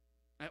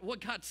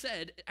 What God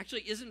said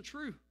actually isn't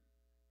true.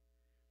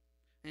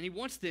 And he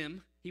wants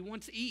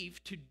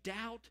Eve to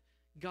doubt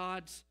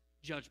God's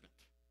judgment,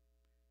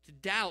 to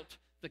doubt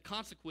the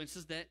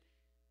consequences that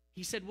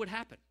he said would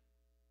happen.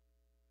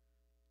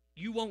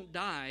 You won't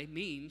die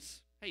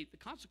means, hey, the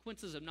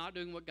consequences of not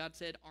doing what God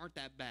said aren't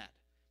that bad.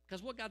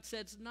 Because what God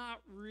said is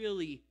not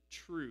really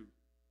true.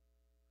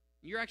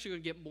 You're actually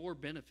going to get more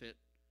benefit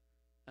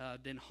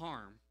than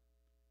harm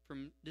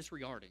from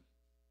disregarding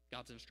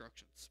God's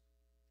instructions.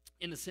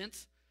 In a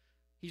sense,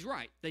 he's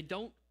right. They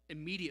don't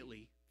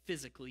immediately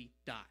physically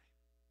die.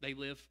 They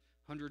live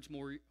hundreds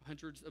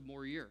of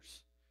more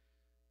years.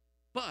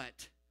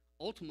 But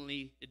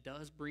ultimately, it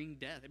does bring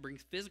death. It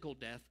brings physical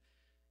death.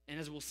 And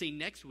as we'll see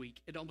next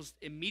week, it almost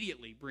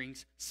immediately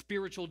brings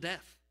spiritual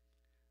death.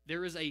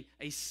 There is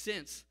a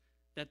sense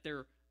that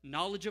their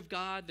knowledge of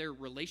God, their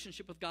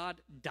relationship with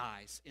God,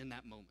 dies in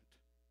that moment.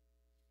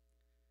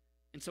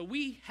 And so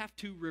we have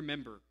to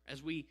remember,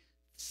 as we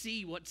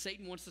see what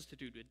Satan wants us to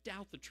do, to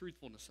doubt the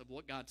truthfulness of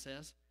what God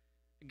says,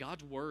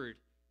 God's word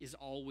is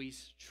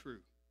always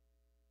true.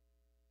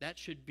 That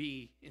should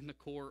be in the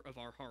core of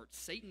our hearts.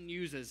 Satan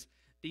uses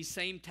these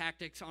same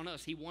tactics on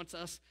us. He wants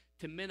us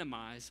to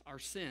minimize our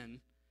sin,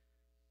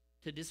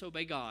 to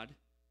disobey God,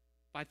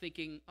 by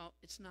thinking, oh,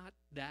 it's not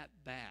that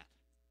bad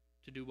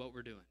to do what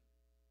we're doing.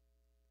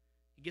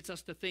 He gets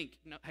us to think,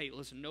 no, hey,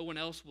 listen, no one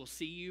else will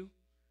see you.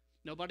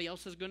 Nobody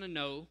else is going to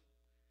know.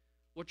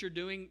 What you're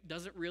doing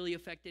doesn't really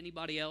affect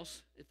anybody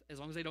else, as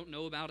long as they don't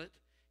know about it.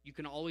 You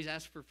can always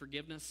ask for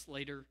forgiveness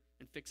later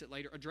and fix it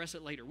later, address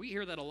it later. We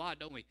hear that a lot,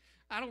 don't we?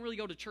 I don't really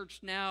go to church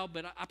now,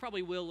 but I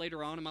probably will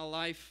later on in my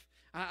life.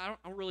 I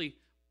don't really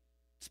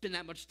spend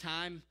that much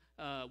time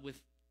with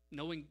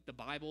knowing the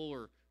Bible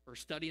or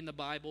studying the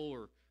Bible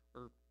or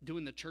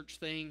doing the church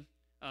thing,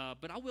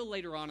 but I will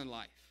later on in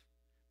life.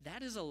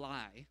 That is a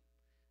lie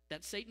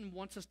that Satan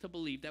wants us to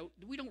believe, that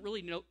we don't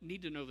really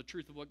need to know the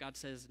truth of what God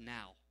says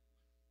now.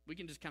 We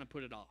can just kind of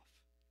put it off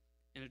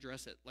and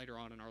address it later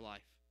on in our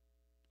life,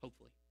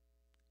 hopefully.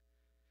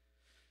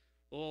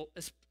 Well,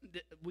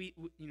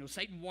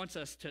 Satan wants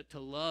us to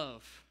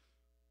love,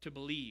 to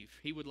believe.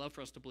 He would love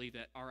for us to believe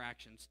that our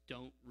actions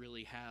don't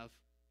really have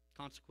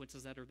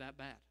consequences that are that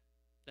bad.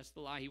 That's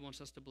the lie he wants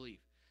us to believe,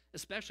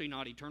 especially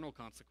not eternal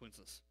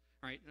consequences,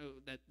 right?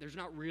 That there's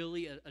not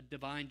really a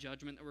divine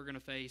judgment that we're going to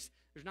face.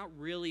 There's not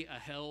really a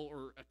hell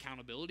or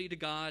accountability to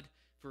God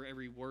for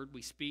every word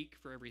we speak,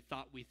 for every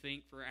thought we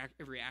think, for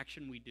every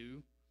action we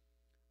do.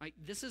 Right?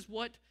 This is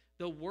what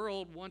the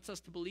world wants us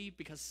to believe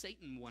because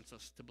Satan wants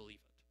us to believe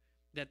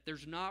it, that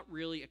there's not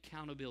really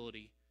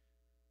accountability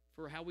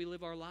for how we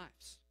live our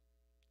lives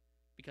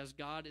because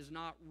God is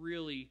not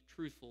really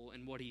truthful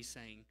in what he's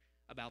saying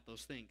about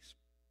those things.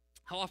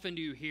 How often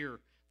do you hear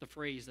the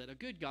phrase that a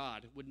good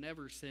God would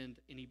never send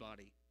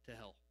anybody to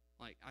hell?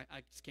 Like,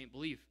 I just can't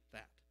believe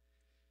that.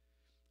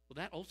 Well,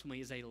 that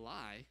ultimately is a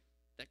lie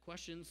that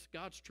questions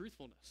God's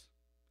truthfulness,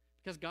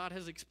 because God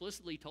has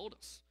explicitly told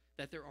us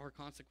that there are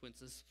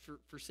consequences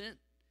for sin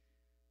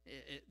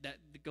that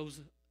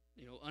goes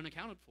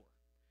unaccounted for.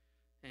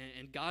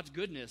 And God's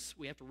goodness,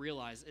 we have to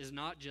realize, is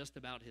not just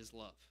about his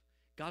love.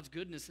 God's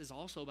goodness is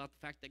also about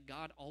the fact that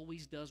God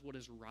always does what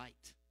is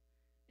right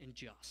and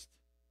just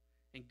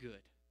and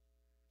good.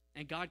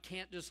 And God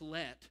can't just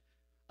let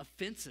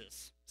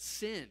offenses,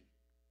 sin,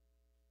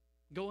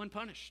 go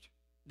unpunished.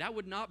 That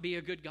would not be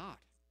a good God.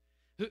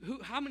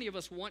 How many of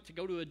us want to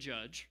go to a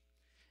judge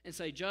and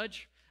say,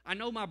 Judge, I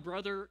know my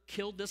brother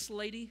killed this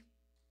lady,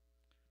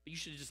 but you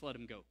should just let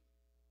him go?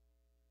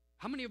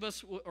 How many of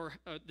us,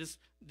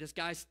 this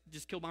guy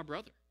just killed my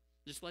brother,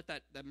 just let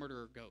that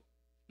murderer go?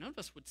 None of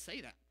us would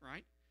say that,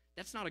 right?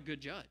 That's not a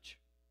good judge.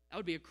 That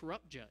would be a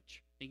corrupt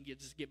judge and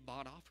just get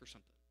bought off or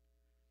something.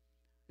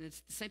 And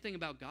it's the same thing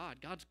about God.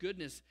 God's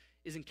goodness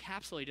is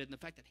encapsulated in the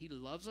fact that he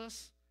loves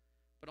us,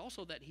 but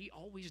also that he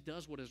always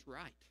does what is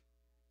right.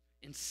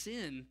 And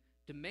sin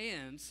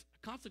demands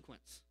a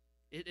consequence.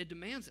 It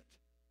demands it.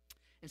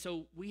 And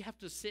so we have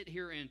to sit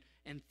here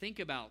and think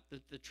about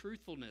the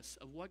truthfulness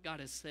of what God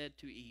has said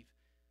to Eve.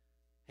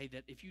 Hey,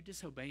 that if you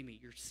disobey me,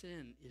 your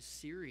sin is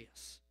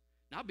serious.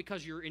 Not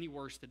because you're any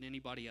worse than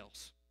anybody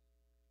else.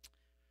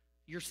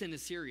 Your sin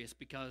is serious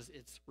because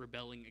it's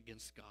rebelling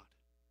against God.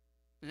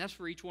 And that's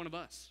for each one of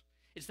us.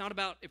 It's not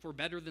about if we're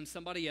better than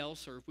somebody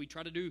else or if we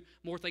try to do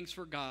more things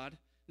for God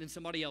than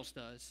somebody else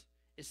does.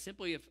 It's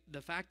simply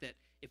the fact that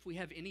if we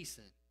have any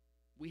sin,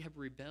 we have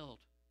rebelled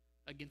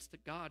against the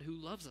God who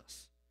loves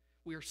us.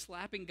 We are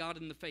slapping God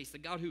in the face, the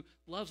God who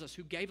loves us,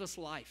 who gave us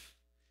life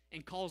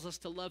and calls us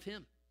to love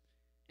him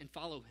and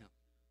follow him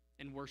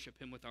and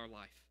worship him with our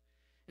life.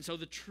 And so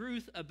the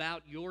truth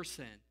about your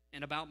sin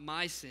and about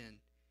my sin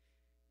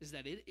is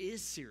that it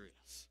is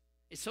serious.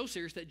 It's so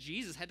serious that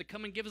Jesus had to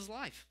come and give his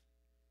life.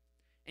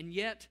 And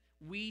yet,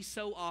 we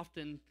so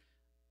often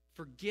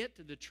forget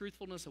the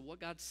truthfulness of what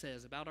God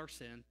says about our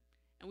sin,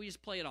 and we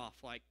just play it off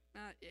like,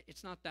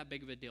 it's not that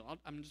big of a deal.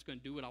 I'm just going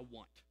to do what I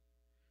want,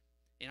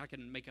 and I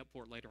can make up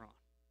for it later on.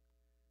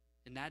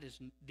 And that is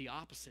the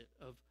opposite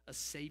of a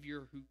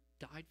Savior who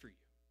died for you.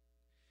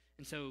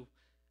 And so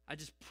I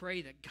just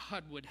pray that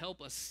God would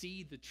help us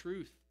see the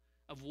truth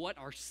of what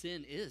our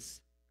sin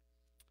is,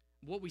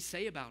 what we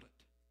say about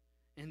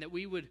it, and that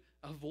we would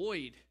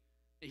avoid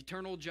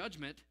eternal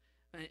judgment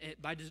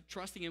by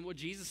trusting in what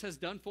Jesus has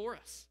done for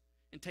us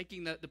and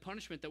taking the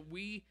punishment that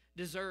we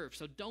deserve.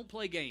 So don't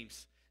play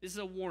games. This is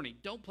a warning.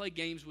 Don't play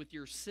games with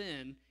your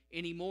sin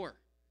anymore.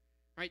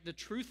 Right? The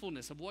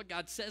truthfulness of what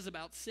God says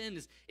about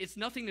sin it's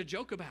nothing to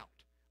joke about.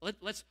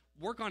 Let's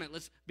work on it.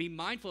 Let's be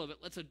mindful of it.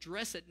 Let's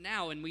address it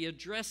now, and we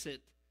address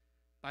it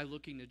by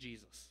looking to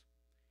Jesus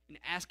and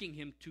asking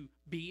him to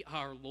be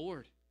our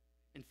Lord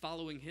and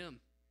following him.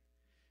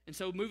 And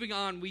so moving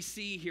on, we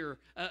see here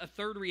a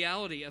third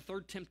reality, a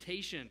third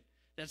temptation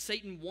that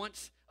Satan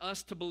wants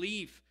us to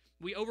believe.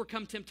 We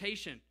overcome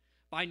temptation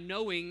by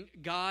knowing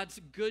God's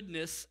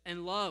goodness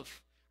and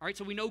love. All right,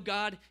 so we know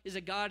God is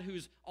a God who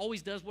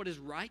always does what is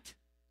right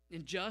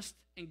and just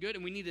and good,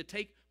 and we need to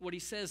take what he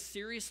says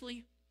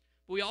seriously.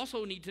 But we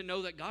also need to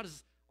know that God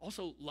is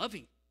also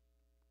loving.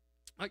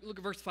 All right, look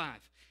at verse 5.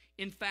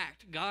 In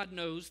fact, God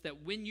knows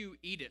that when you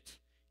eat it,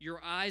 your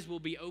eyes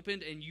will be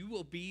opened and you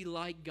will be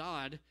like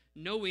God,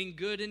 knowing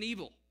good and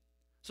evil.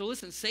 So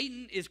listen,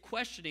 Satan is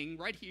questioning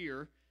right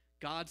here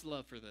God's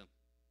love for them.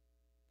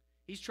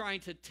 He's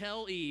trying to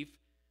tell Eve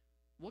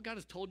what God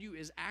has told you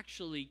is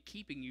actually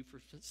keeping you for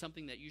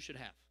something that you should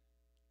have.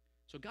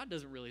 So God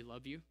doesn't really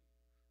love you.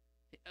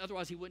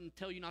 Otherwise, he wouldn't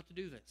tell you not to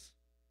do this.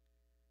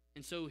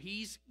 And so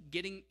he's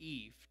getting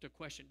Eve to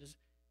question,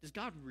 does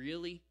God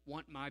really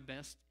want my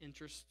best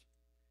interest?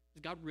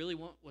 Does God really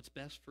want what's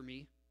best for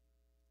me?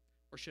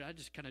 Or should I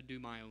just kind of do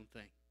my own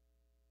thing?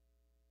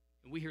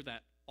 And we hear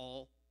that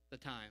all the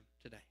time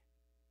today.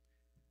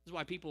 This is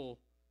why people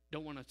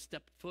don't want to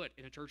step foot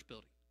in a church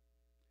building,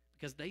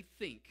 because they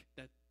think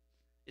that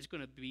it's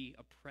going to be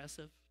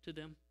oppressive to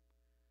them.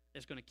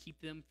 It's going to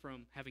keep them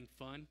from having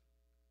fun,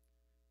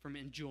 from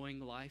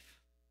enjoying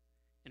life.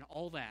 And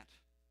all that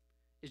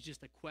is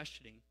just a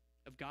questioning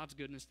of God's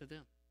goodness to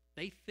them.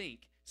 They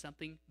think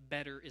something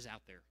better is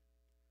out there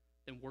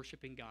than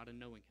worshiping God and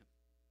knowing him,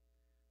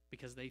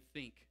 because they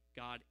think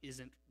God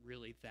isn't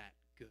really that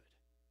good.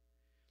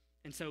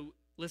 And so,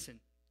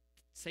 listen,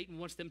 Satan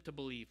wants them to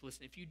believe,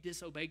 listen, if you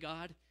disobey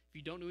God, if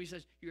you don't do what he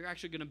says, you're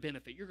actually going to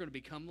benefit. You're going to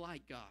become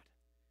like God.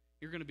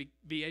 You're going to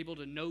be able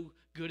to know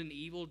good and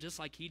evil just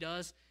like he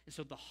does. And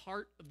so the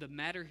heart of the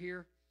matter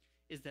here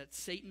is that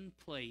Satan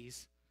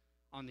plays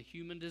on the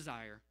human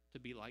desire to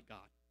be like God.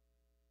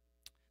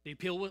 The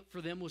appeal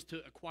for them was to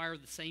acquire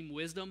the same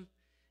wisdom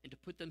and to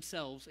put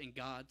themselves in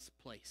God's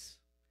place,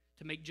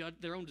 to make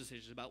their own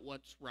decisions about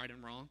what's right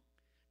and wrong.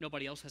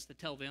 Nobody else has to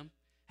tell them,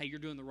 hey, you're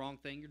doing the wrong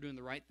thing, you're doing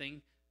the right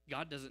thing.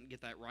 God doesn't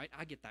get that right,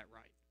 I get that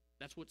right.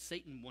 That's what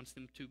Satan wants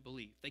them to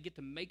believe. They get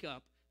to make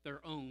up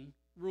their own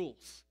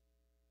rules.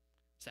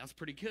 Sounds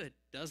pretty good,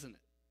 doesn't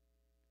it?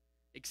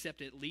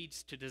 Except it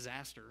leads to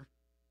disaster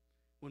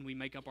when we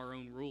make up our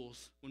own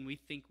rules, when we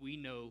think we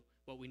know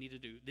what we need to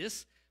do.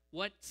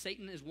 What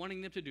Satan is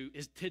wanting them to do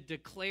is to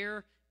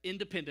declare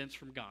independence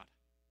from God.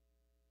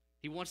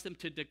 He wants them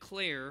to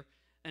declare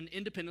an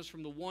independence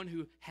from the one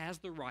who has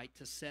the right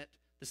to set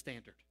the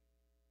standard.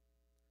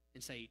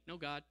 And say, no,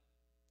 God,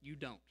 you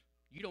don't.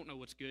 You don't know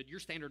what's good.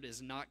 Your standard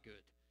is not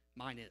good.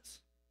 Mine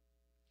is.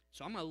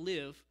 So I'm going to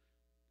live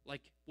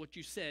like what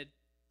you said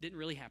didn't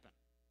really happen.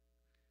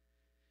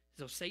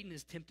 So Satan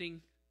is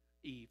tempting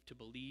Eve to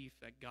believe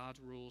that God's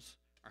rules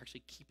are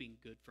actually keeping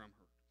good from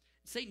her.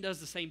 Satan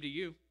does the same to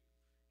you.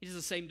 He does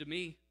the same to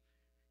me.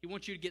 He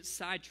wants you to get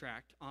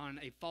sidetracked on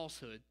a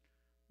falsehood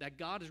that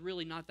God is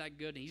really not that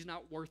good and he's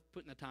not worth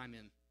putting the time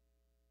in.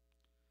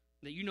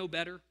 That you know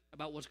better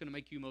about what's going to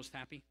make you most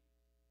happy.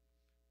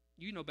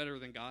 You know better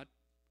than God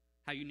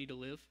how you need to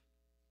live,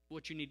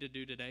 what you need to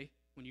do today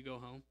when you go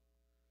home,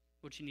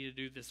 what you need to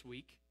do this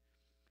week.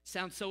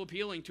 Sounds so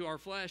appealing to our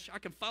flesh. I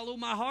can follow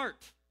my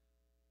heart.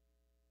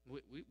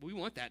 We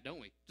want that, don't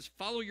we? Just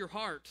follow your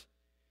heart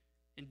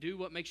and do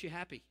what makes you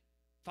happy.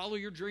 Follow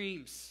your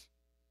dreams.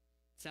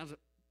 Sounds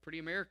pretty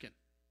American.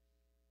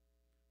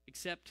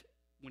 Except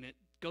when it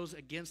goes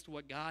against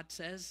what God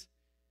says,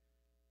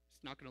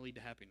 it's not going to lead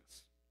to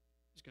happiness.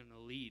 It's going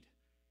to lead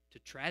to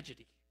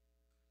tragedy.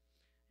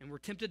 And we're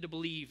tempted to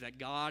believe that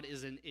God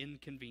is an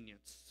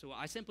inconvenience. So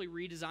I simply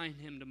redesign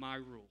him to my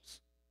rules.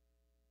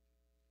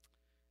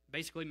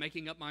 Basically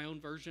making up my own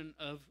version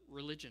of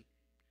religion.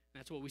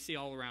 That's what we see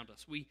all around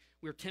us.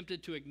 We're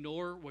tempted to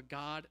ignore what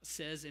God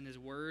says in his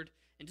word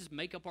and just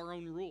make up our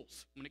own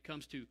rules when it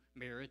comes to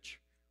marriage,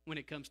 when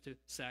it comes to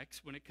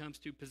sex, when it comes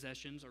to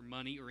possessions or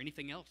money or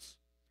anything else.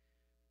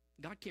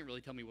 God can't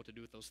really tell me what to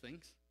do with those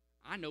things.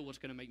 I know what's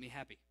going to make me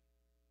happy.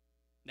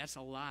 That's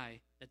a lie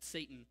that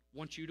Satan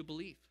wants you to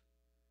believe.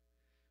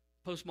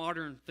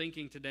 Postmodern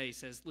thinking today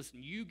says,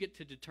 listen, you get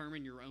to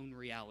determine your own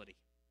reality.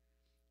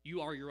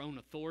 You are your own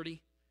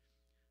authority.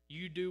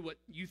 You do what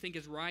you think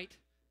is right,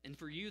 and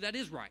for you, that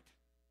is right.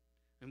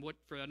 And what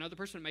for another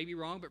person it may be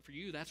wrong, but for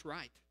you, that's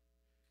right.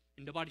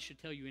 And nobody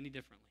should tell you any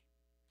differently.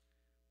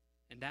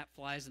 And that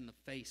flies in the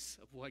face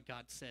of what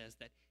God says,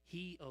 that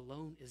he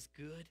alone is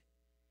good,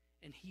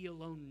 and he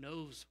alone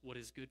knows what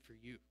is good for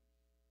you.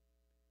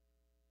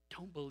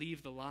 Don't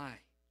believe the lie.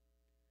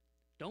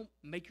 Don't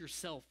make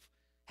yourself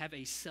have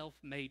a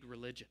self-made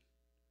religion.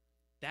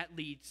 That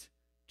leads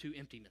to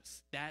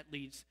emptiness. That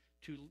leads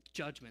to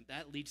judgment.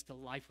 That leads to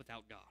life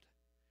without God.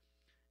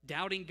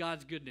 Doubting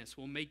God's goodness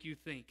will make you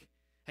think,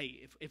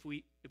 hey, if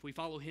we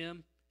follow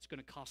him, it's going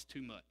to cost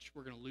too much.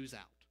 We're going to lose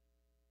out.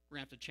 We're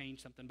going to have to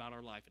change something about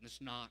our life, and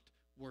it's not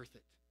worth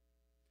it.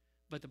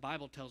 But the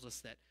Bible tells us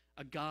that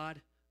a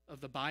God of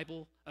the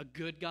Bible, a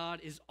good God,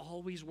 is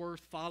always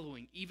worth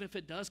following, even if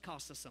it does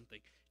cost us something.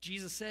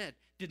 Jesus said,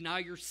 deny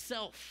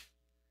yourself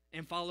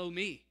and follow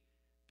me,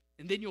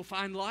 and then you'll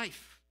find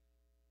life.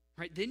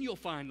 Right? Then you'll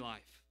find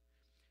life.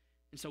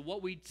 And so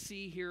what we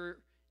see here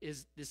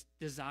is this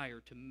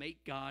desire to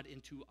make God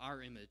into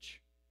our image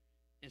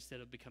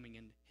instead of becoming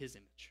in his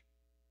image.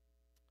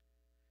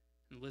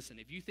 And listen,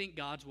 if you think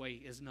God's way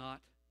is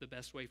not the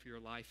best way for your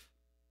life,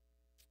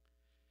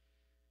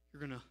 you're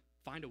going to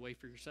find a way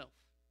for yourself.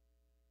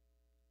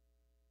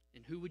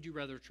 And who would you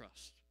rather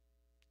trust?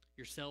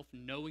 yourself,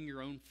 knowing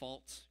your own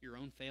faults, your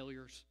own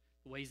failures,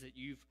 the ways that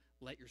you've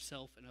let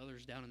yourself and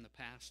others down in the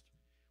past?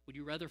 Would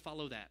you rather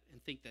follow that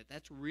and think that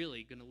that's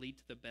really going to lead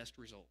to the best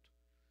result?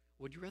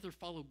 Would you rather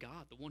follow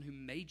God, the one who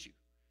made you,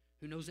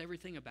 who knows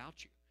everything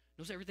about you,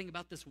 knows everything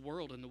about this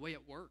world and the way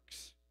it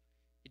works?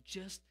 It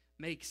just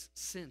makes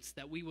sense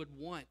that we would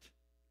want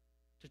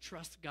to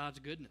trust God's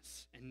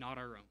goodness and not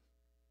our own.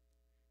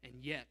 And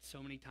yet,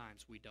 so many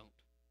times we don't.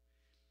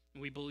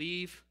 And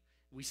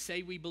we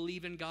say we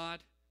believe in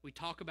God, we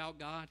talk about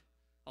God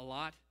a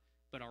lot,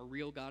 but our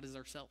real God is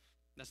ourselves.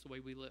 That's the way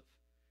we live.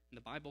 And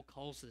the Bible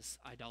calls this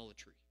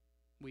idolatry.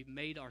 We've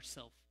made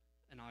ourselves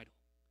an idol.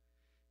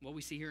 And what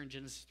we see here in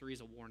Genesis 3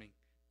 is a warning.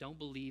 Don't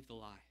believe the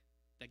lie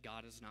that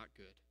God is not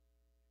good.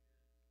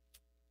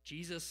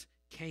 Jesus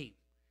came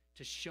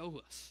to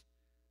show us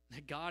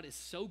that God is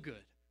so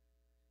good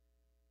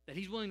that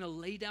he's willing to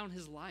lay down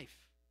his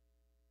life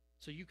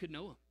so you could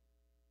know him.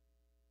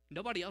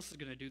 Nobody else is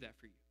going to do that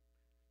for you.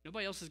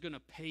 Nobody else is going to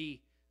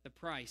pay the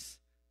price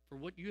for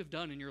what you have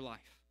done in your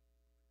life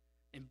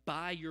and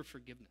buy your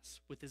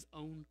forgiveness with his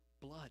own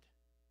blood.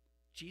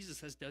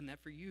 Jesus has done that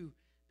for you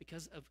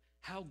because of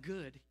how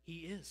good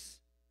he is.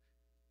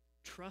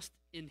 Trust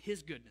in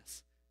his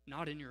goodness,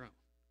 not in your own.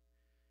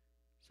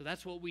 So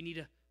that's what we need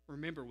to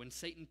remember when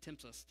Satan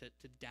tempts us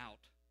to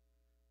doubt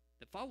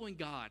that following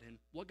God and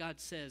what God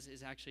says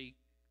is actually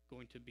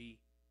going to be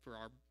for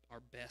our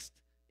best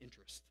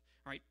interest.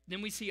 All right,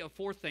 then we see a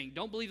fourth thing.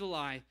 Don't believe the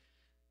lie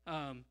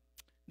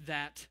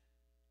that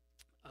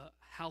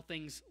how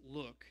things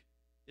look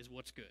is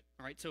what's good.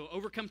 All right, so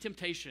overcome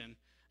temptation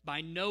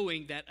by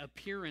knowing that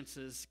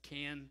appearances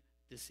can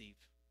deceive.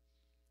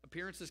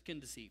 Appearances can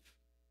deceive.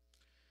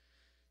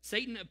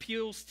 Satan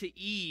appeals to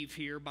Eve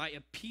here by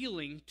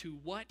appealing to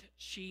what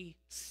she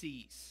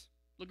sees.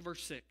 Look at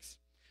verse 6.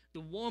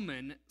 The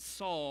woman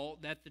saw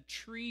that the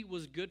tree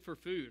was good for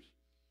food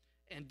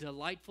and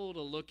delightful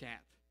to look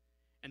at,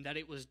 and that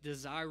it was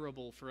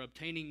desirable for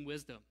obtaining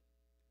wisdom.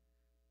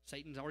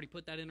 Satan's already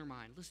put that in her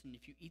mind. Listen,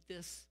 if you eat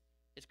this,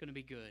 it's going to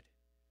be good.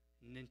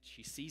 And then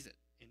she sees it,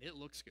 and it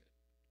looks good.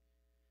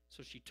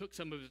 So she took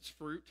some of its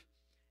fruit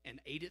and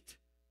ate it.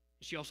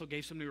 She also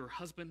gave some to her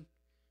husband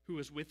who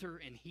was with her,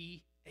 and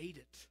he ate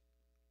it.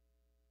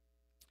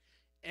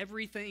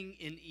 Everything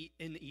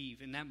in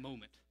Eve in that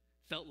moment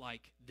felt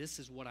like, this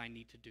is what I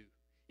need to do.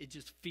 It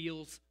just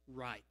feels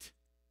right.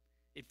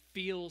 It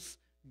feels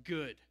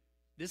good.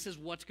 This is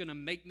what's going to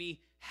make me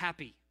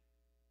happy.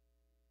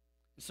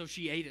 And so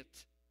she ate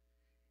it.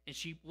 And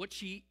what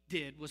she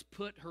did was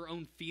put her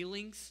own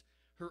feelings,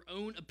 her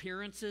own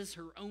appearances,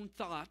 her own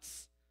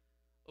thoughts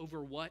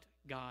over what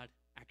God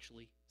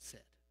actually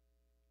said.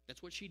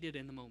 That's what she did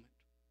in the moment.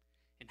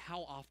 And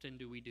how often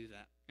do we do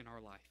that in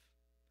our life?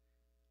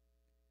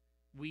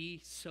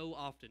 We so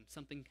often,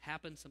 something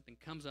happens, something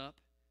comes up,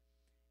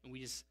 and we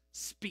just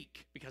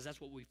speak because that's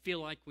what we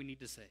feel like we need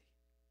to say.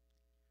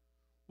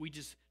 We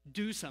just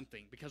do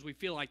something because we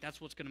feel like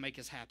that's what's going to make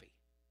us happy.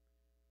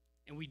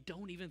 And we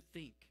don't even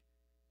think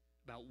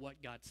about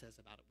what God says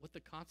about it, what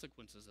the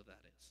consequences of that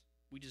is.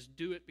 We just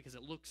do it because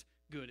it looks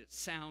good, it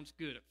sounds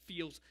good, it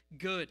feels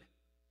good.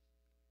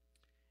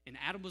 And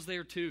Adam was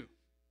there too,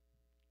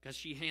 because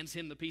she hands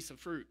him the piece of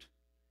fruit,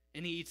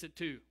 and he eats it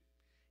too.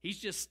 He's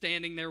just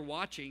standing there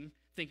watching,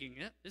 thinking,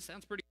 yeah, this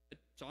sounds pretty good,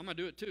 so I'm going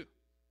to do it too.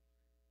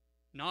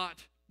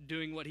 Not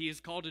doing what he is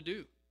called to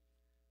do,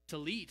 to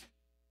lead.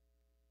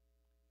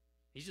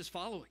 He's just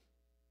following.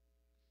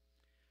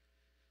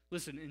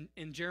 Listen,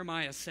 in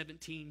Jeremiah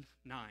 17:9,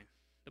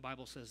 the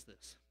Bible says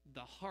this: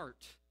 the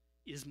heart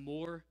is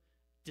more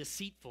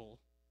deceitful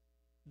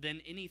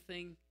than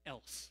anything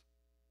else.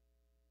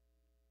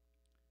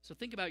 So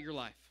think about your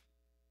life.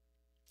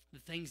 The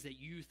things that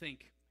you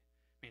think,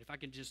 man, if I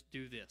can just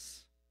do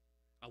this,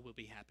 I will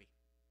be happy.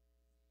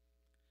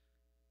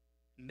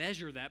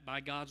 Measure that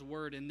by God's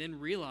word and then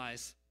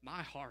realize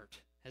my heart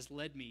has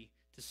led me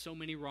to so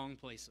many wrong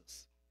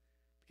places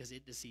because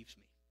it deceives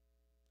me.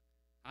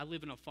 I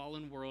live in a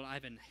fallen world.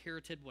 I've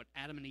inherited what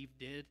Adam and Eve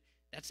did.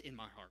 That's in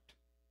my heart.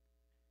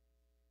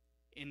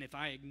 And if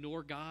I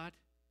ignore God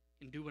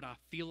and do what I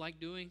feel like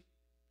doing,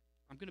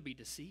 I'm going to be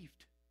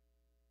deceived.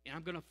 And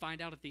I'm going to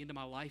find out at the end of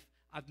my life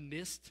I've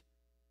missed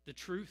the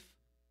truth.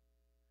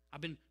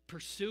 I've been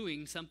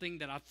pursuing something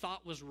that I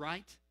thought was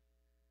right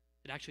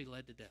that actually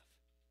led to death.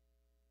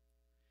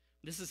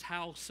 This is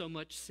how so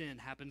much sin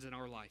happens in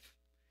our life.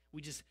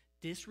 We just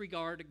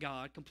disregard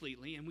God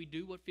completely, and we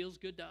do what feels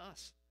good to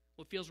us,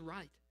 what feels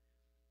right,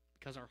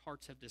 because our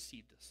hearts have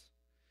deceived us.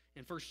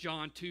 In 1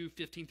 John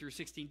 2:15 through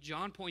 16,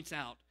 John points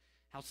out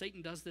how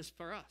Satan does this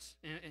for us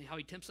and how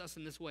he tempts us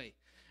in this way.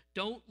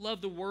 Don't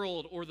love the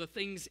world or the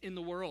things in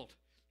the world.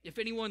 If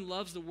anyone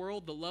loves the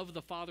world, the love of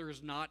the Father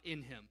is not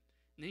in him.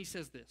 And then he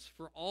says this: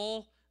 for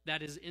all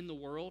that is in the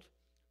world,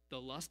 the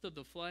lust of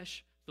the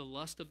flesh, the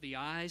lust of the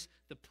eyes,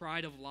 the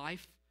pride of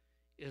life,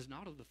 is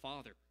not of the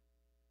Father,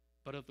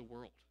 but of the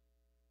world.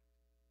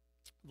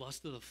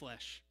 Lust of the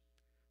flesh,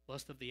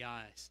 lust of the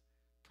eyes,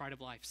 pride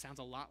of life. Sounds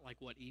a lot like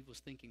what Eve was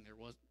thinking there,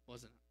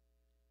 wasn't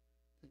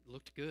it? It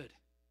looked good.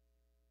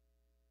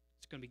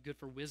 It's going to be good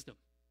for wisdom.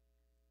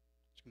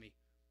 It's going to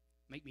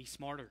make me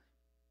smarter,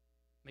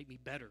 make me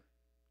better.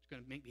 It's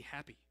going to make me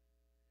happy.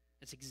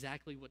 That's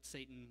exactly what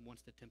Satan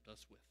wants to tempt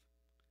us with.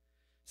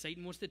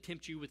 Satan wants to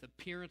tempt you with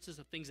appearances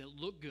of things that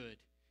look good,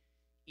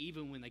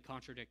 even when they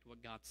contradict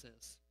what God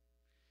says.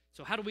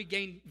 So how do we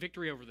gain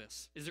victory over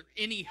this? Is there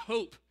any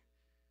hope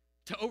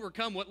to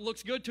overcome what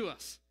looks good to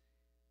us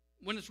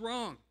when it's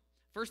wrong?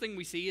 First thing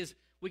we see is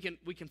we can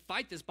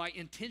fight this by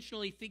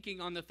intentionally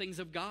thinking on the things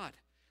of God.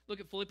 Look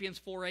at Philippians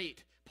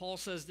 4:8. Paul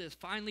says this,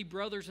 "Finally,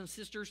 brothers and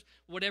sisters,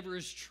 whatever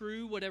is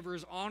true, whatever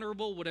is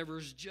honorable, whatever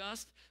is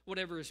just,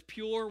 whatever is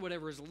pure,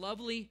 whatever is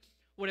lovely,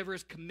 whatever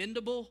is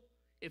commendable,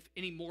 if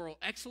any moral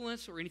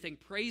excellence or anything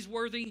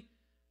praiseworthy,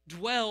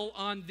 dwell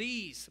on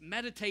these,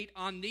 meditate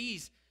on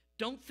these."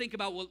 Don't think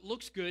about what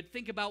looks good.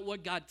 Think about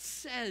what God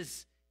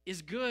says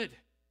is good.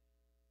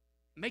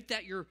 Make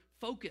that your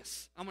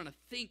focus. I'm going to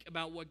think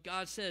about what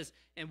God says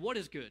and what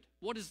is good,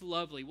 what is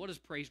lovely, what is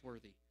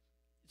praiseworthy.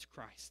 It's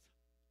Christ.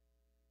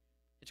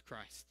 It's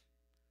Christ,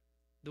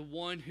 the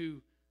one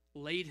who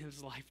laid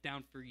his life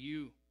down for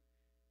you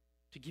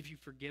to give you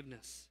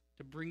forgiveness,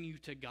 to bring you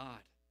to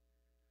God,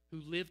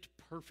 who lived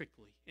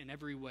perfectly in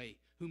every way,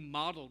 who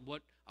modeled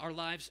what our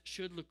lives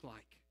should look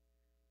like.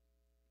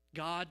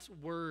 God's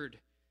word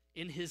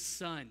in his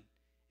Son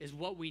is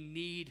what we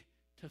need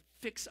to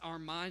fix our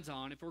minds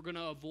on if we're going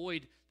to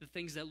avoid the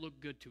things that look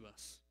good to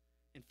us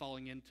and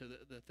falling into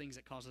the things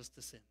that cause us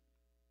to sin.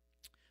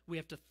 We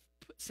have to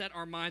set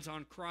our minds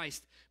on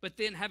Christ. But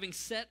then, having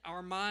set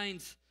our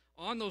minds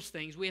on those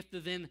things, we have to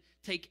then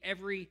take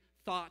every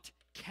thought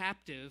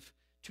captive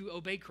to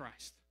obey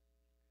Christ.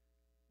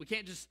 We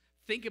can't just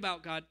think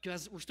about God,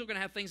 because we're still going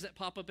to have things that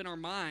pop up in our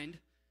mind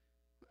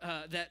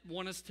that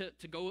want us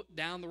to go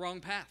down the wrong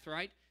path,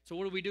 right? So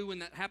what do we do when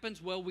that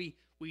happens? Well, we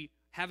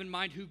have in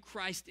mind who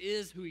Christ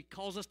is, who he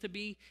calls us to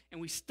be, and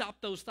we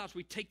stop those thoughts.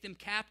 We take them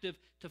captive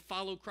to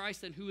follow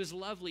Christ and who is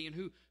lovely and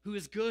who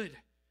is good.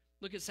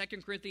 Look at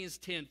 2 Corinthians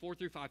 10,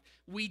 4-5.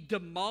 We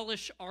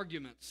demolish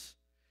arguments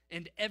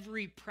and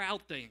every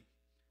proud thing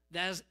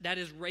that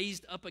is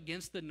raised up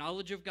against the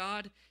knowledge of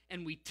God,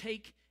 and we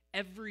take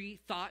every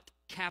thought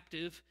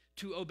captive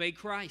to obey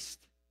Christ.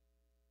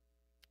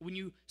 When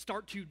you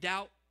start to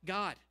doubt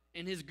God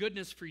and his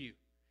goodness for you,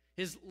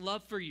 his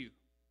love for you,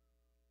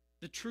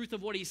 the truth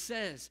of what he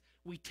says,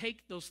 we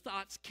take those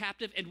thoughts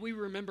captive and we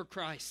remember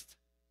Christ,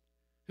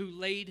 who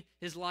laid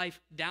his life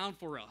down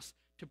for us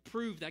to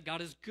prove that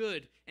God is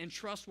good and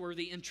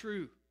trustworthy and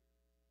true.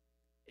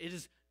 It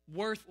is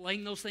worth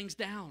laying those things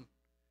down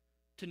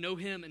to know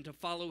him and to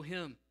follow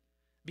him.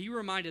 Be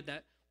reminded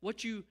that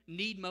what you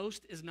need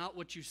most is not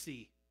what you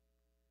see.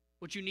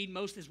 What you need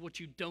most is what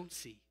you don't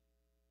see.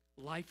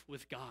 Life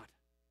with God.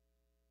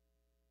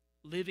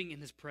 Living in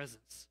his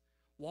presence.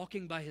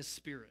 Walking by his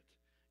Spirit.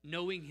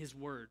 Knowing his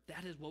word.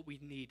 That is what we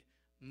need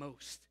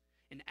most.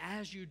 And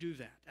as you do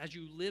that, as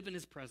you live in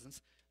his presence,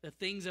 the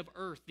things of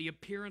earth, the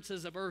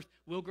appearances of earth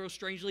will grow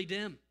strangely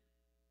dim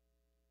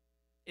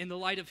in the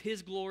light of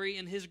his glory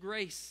and his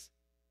grace.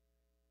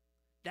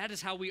 That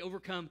is how we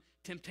overcome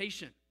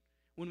temptation.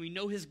 When we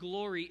know his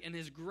glory and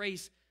his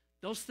grace,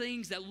 those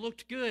things that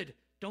looked good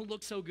don't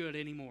look so good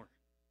anymore.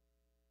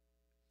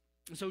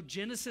 And so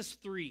Genesis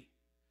 3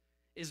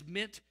 is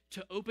meant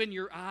to open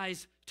your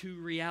eyes to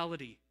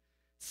reality.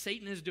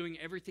 Satan is doing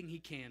everything he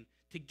can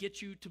to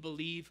get you to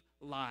believe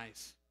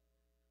lies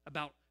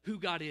about who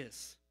God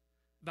is,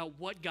 about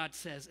what God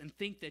says, and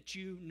think that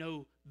you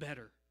know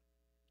better.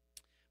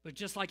 But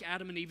just like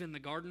Adam and Eve in the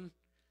garden,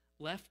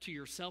 left to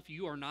yourself,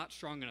 you are not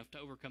strong enough to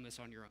overcome this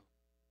on your own.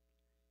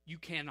 You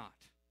cannot.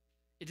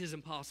 It is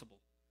impossible.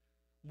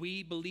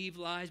 We believe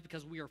lies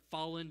because we are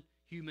fallen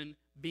human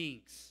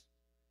beings.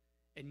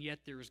 And yet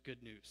there is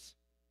good news.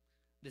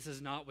 This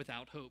is not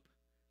without hope.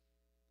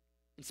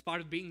 In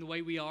spite of being the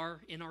way we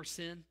are in our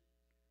sin,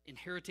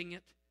 inheriting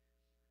it,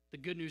 the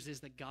good news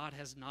is that God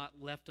has not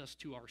left us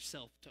to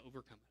ourselves to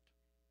overcome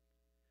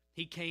it.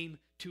 He came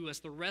to us.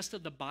 The rest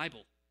of the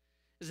Bible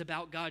is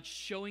about God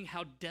showing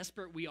how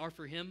desperate we are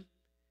for him,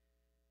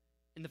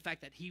 and the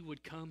fact that he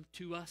would come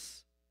to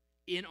us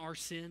in our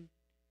sin,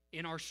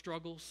 in our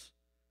struggles,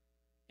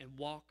 and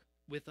walk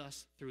with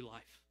us through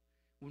life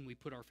when we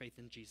put our faith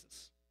in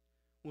Jesus.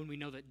 When we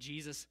know that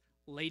Jesus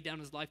laid down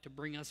his life to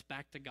bring us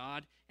back to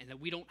God, and that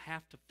we don't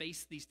have to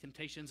face these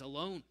temptations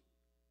alone.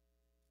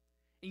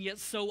 And yet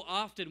so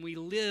often we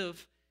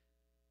live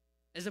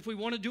as if we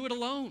want to do it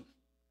alone.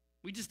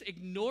 We just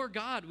ignore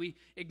God. We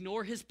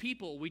ignore his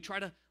people. We try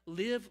to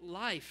live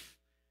life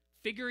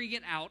figuring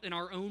it out in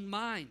our own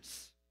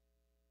minds,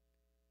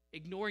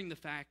 ignoring the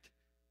fact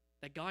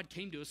that God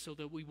came to us so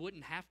that we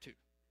wouldn't have to,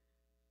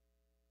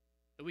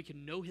 that we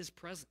can know his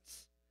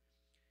presence.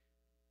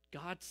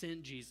 God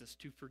sent Jesus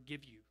to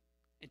forgive you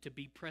and to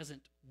be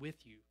present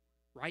with you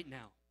right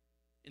now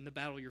in the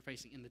battle you're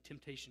facing, in the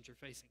temptations you're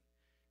facing.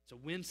 So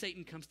when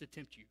Satan comes to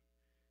tempt you,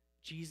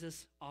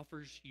 Jesus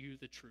offers you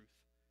the truth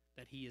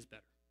that he is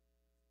better.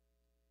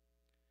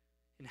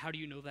 And how do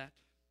you know that?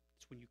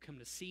 It's when you come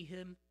to see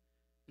him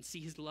and see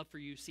his love for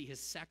you, see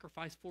his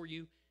sacrifice for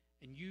you,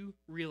 and you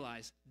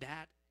realize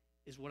that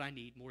is what I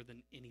need more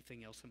than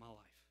anything else in my life.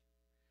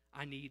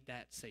 I need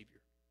that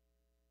Savior.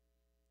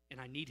 And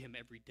I need him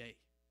every day.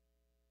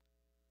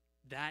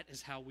 That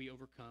is how we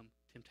overcome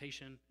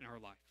temptation in our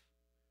life.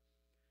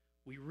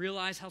 We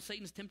realize how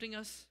Satan's tempting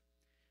us,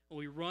 and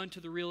we run to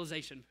the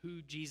realization of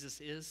who Jesus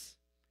is,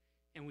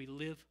 and we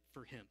live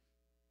for him.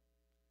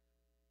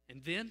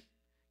 And then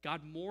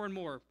God more and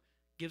more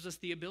gives us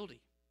the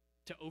ability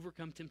to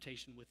overcome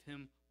temptation with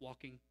him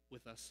walking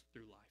with us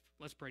through life.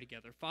 Let's pray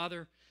together.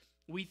 Father,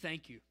 we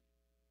thank you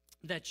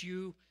that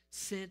you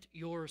sent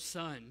your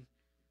Son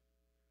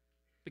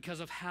because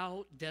of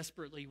how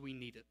desperately we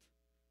need it.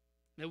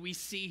 That we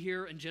see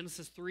here in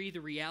Genesis 3,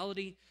 the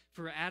reality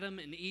for Adam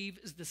and Eve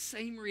is the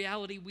same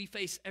reality we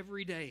face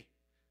every day.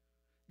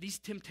 These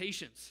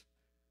temptations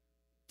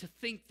to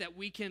think that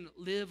we can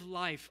live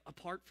life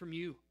apart from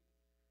you,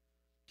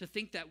 to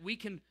think that we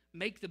can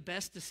make the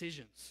best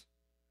decisions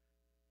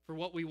for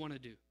what we want to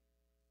do,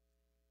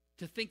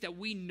 to think that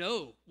we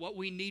know what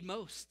we need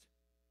most,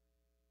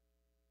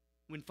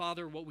 when,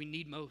 Father, what we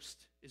need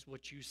most is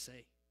what you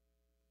say.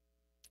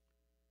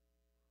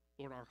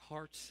 Lord, our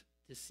hearts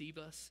deceive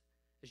us,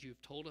 as you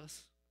have told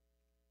us,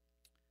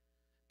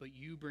 but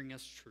you bring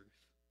us truth.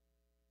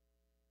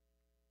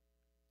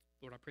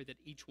 Lord, I pray that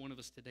each one of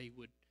us today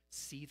would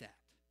see that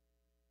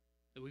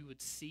we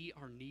would see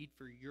our need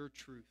for your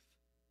truth,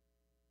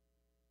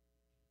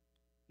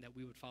 and that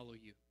we would follow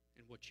you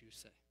and what you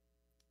say.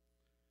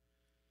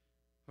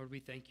 Lord, we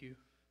thank you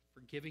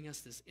for giving us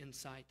this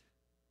insight,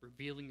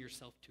 revealing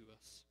yourself to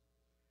us.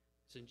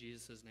 It's in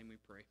Jesus' name we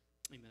pray.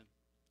 Amen.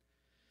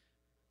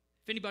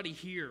 If anybody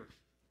here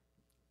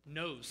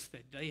knows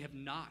that they have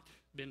not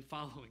been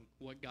following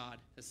what God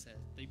has said,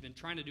 they've been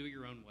trying to do it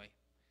your own way,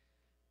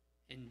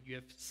 and you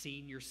have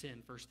seen your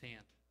sin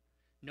firsthand,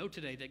 know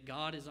today that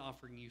God is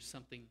offering you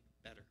something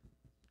better.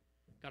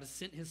 God has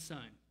sent his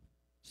Son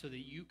so that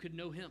you could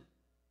know him.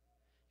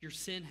 Your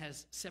sin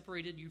has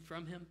separated you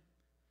from him,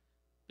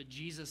 but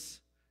Jesus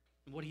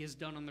and what he has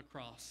done on the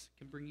cross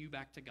can bring you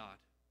back to God,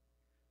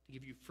 to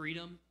give you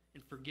freedom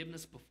and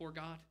forgiveness before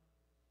God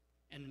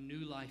and a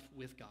new life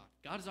with God.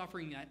 God is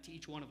offering that to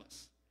each one of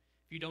us.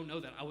 If you don't know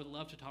that, I would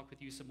love to talk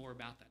with you some more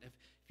about that.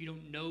 If you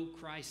don't know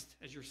Christ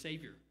as your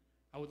Savior,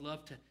 I would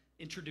love to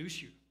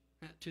introduce you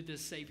to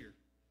this Savior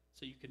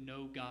so you can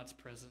know God's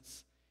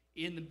presence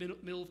in the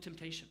middle of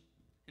temptation,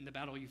 in the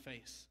battle you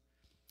face.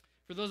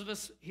 For those of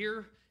us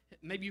here,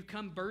 maybe you've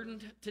come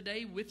burdened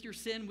today with your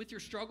sin, with your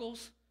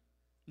struggles.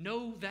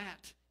 Know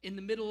that in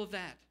the middle of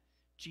that,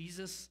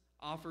 Jesus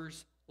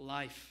offers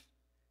life.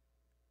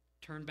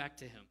 Turn back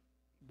to him.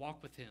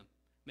 Walk with him.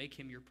 Make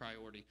him your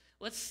priority.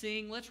 Let's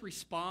sing. Let's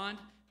respond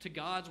to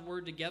God's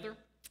word together.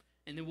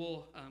 And then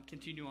we'll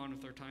continue on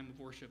with our time of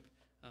worship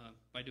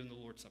by doing the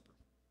Lord's Supper.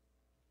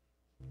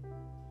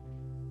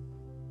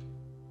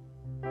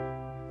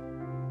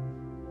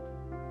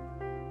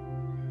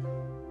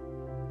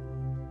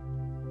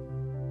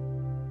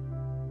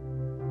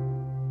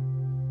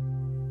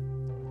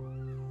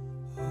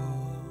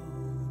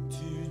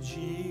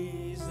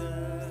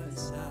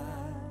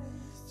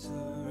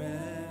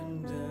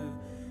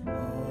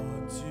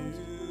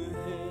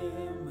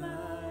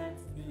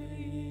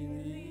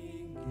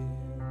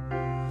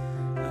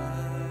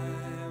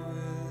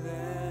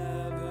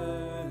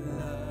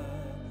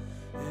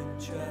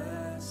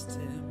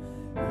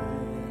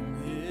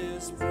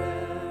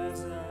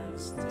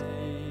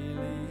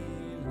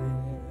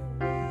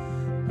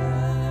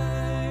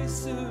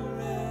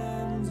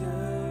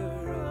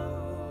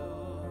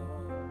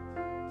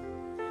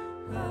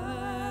 I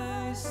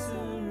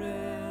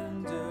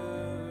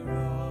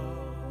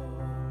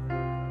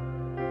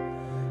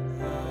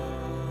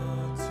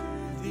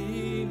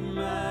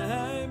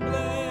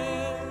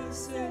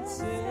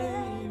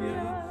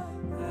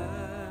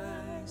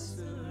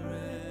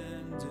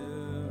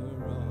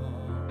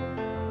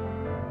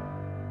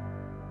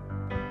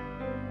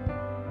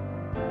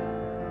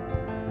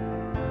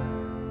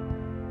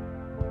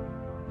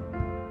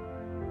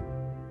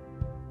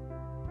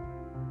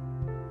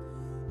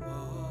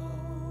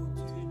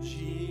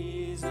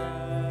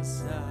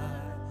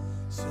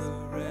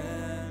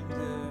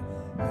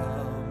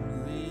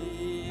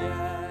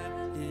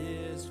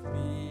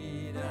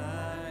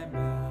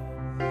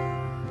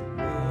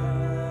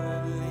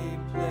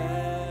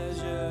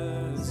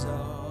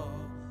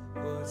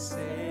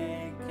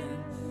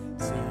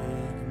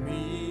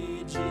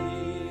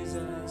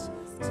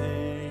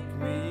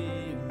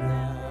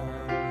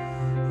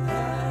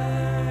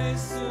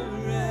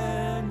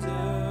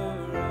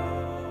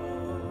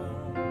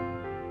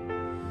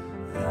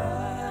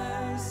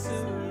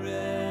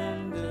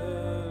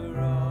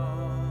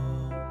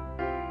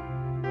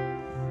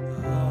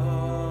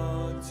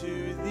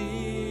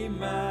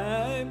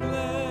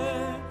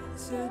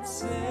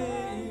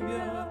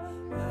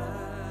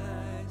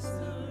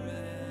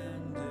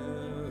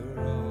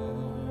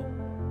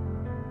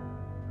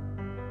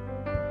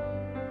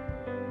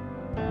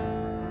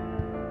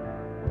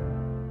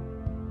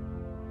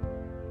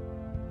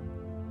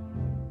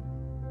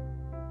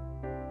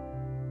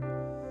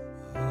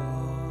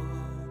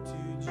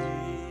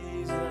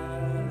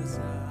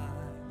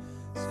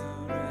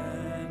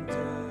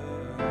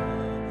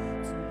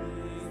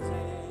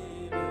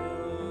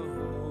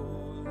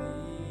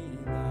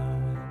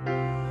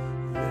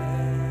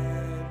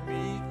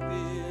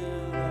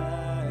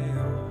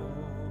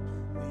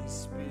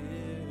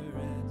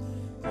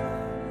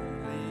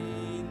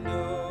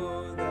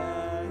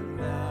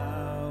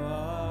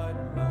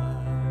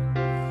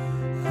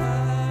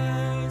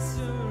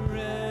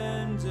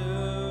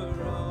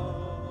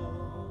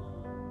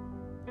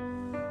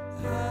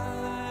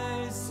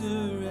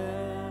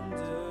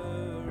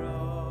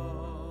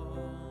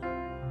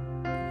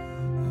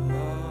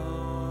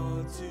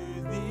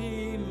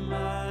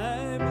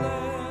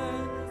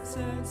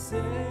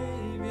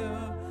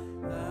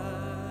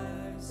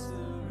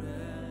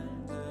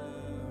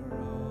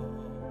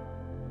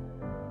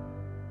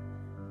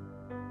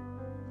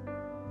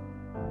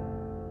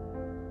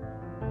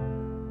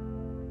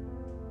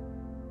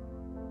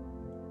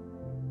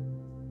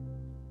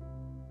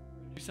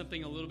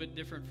something a little bit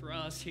different for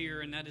us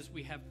here, and that is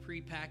we have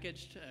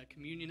pre-packaged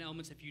communion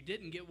elements. If you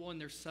didn't get one,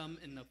 there's some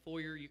in the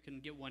foyer. You can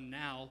get one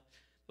now.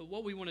 But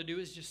what we want to do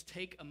is just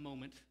take a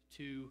moment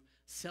to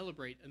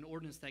celebrate an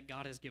ordinance that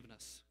God has given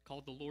us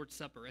called the Lord's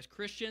Supper. As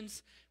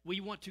Christians, we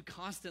want to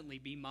constantly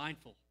be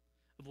mindful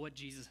of what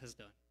Jesus has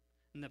done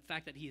and the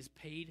fact that he has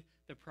paid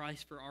the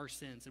price for our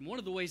sins. And one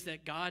of the ways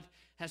that God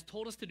has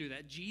told us to do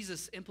that,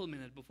 Jesus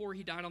implemented before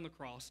he died on the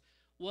cross,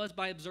 was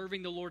by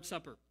observing the Lord's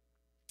Supper.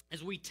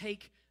 As we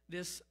take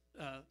this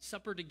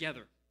supper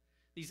together,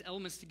 these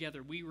elements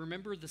together, we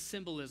remember the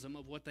symbolism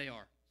of what they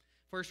are.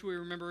 First, we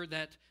remember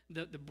that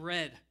the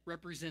bread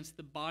represents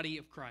the body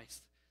of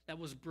Christ that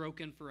was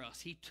broken for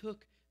us. He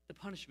took the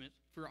punishment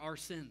for our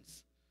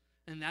sins,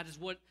 and that is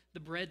what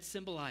the bread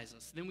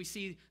symbolizes. Then we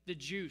see the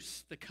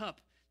juice, the cup,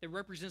 that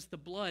represents the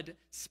blood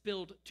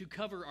spilled to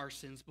cover our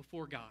sins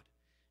before God.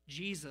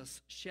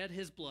 Jesus shed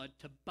his blood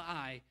to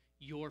buy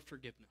your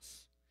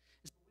forgiveness.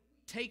 So when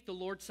we take the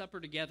Lord's Supper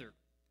together,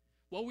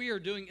 what we are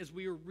doing is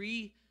we are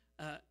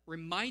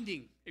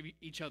reminding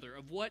each other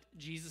of what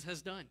Jesus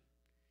has done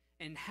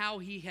and how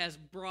he has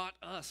brought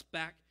us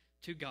back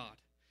to God.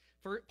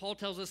 Paul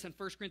tells us in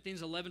 1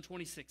 Corinthians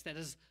 11:26 that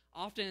as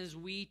often as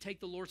we take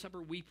the Lord's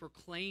Supper, we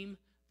proclaim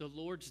the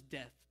Lord's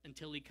death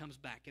until he comes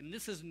back. And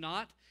this is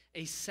not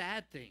a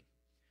sad thing.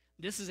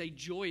 This is a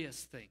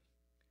joyous thing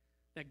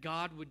that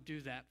God would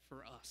do that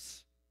for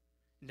us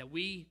and that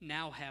we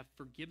now have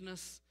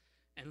forgiveness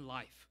and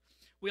life.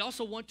 We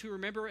also want to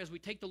remember as we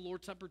take the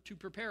Lord's Supper to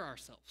prepare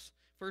ourselves.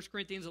 1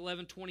 Corinthians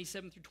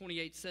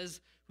 11:27-28 says,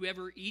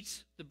 "Whoever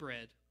eats the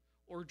bread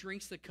or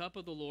drinks the cup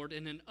of the Lord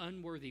in an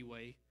unworthy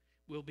way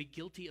will be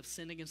guilty of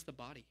sin against the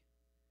body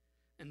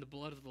and the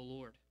blood of the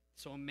Lord.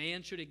 So a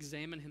man should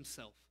examine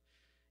himself.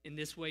 In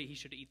this way he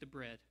should eat the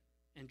bread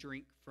and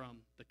drink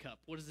from the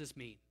cup." What does this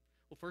mean?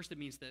 Well, first it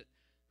means that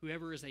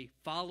whoever is a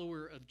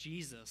follower of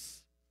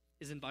Jesus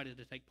is invited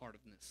to take part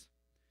in this.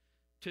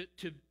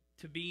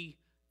 To be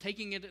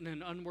taking it in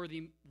an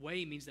unworthy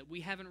way means that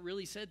we haven't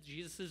really said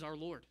Jesus is our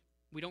Lord.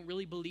 We don't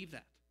really believe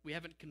that. We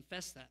haven't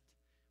confessed that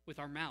with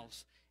our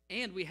mouths.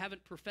 And we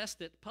haven't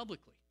professed it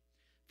publicly.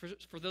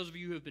 For those of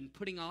you who have been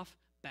putting off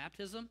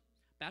baptism,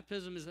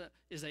 baptism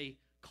is a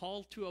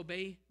call to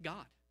obey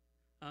God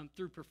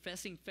through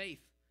professing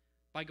faith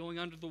by going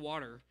under the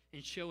water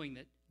and showing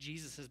that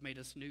Jesus has made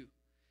us new.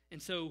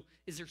 And so,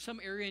 is there some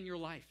area in your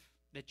life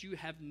that you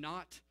have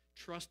not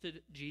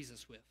trusted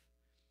Jesus with?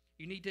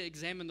 You need to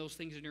examine those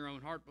things in your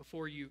own heart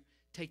before you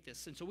take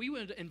this. And so we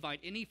would invite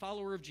any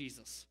follower of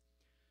Jesus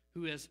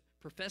who has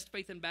professed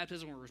faith in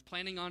baptism or is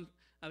planning on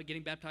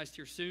getting baptized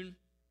here soon,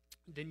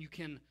 then you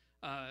can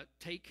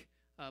take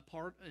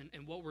part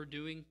in what we're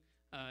doing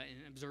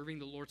and observing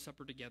the Lord's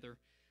Supper together.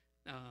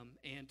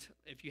 And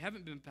if you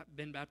haven't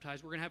been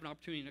baptized, we're going to have an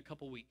opportunity in a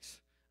couple weeks.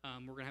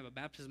 We're going to have a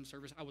baptism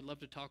service. I would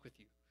love to talk with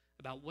you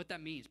about what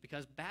that means,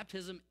 because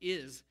baptism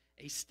is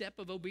a step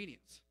of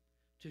obedience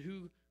to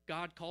who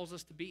God calls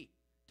us to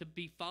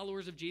be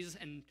followers of Jesus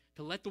and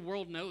to let the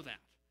world know that.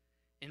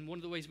 And one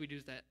of the ways we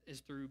do that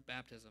is through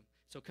baptism.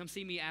 So come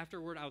see me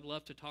afterward. I would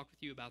love to talk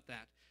with you about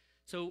that.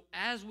 So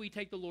as we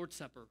take the Lord's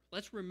Supper,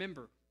 let's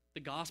remember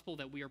the gospel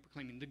that we are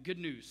proclaiming, the good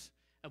news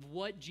of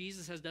what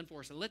Jesus has done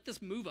for us. And let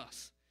this move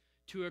us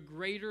to a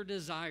greater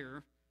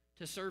desire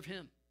to serve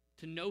him,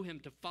 to know him,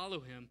 to follow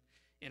him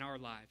in our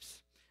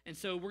lives. And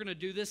so we're going to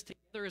do this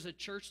together as a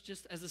church,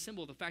 just as a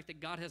symbol of the fact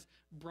that God has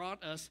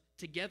brought us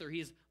together. He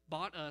has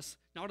bought us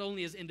not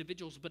only as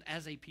individuals, but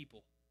as a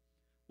people.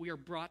 We are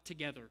brought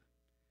together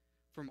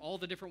from all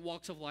the different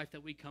walks of life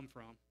that we come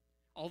from,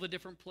 all the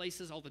different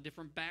places, all the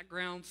different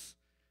backgrounds,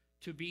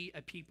 to be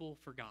a people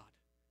for God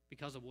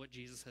because of what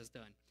Jesus has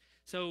done.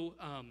 So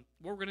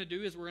what we're going to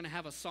do is we're going to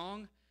have a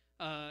song.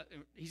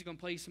 He's going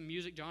to play some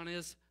music, John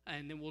is,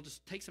 and then we'll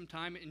just take some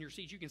time in your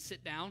seats. You can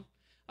sit down,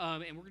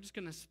 and we're just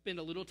going to spend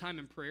a little time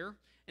in prayer,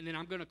 and then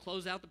I'm going to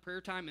close out the prayer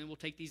time, and we'll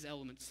take these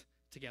elements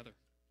together.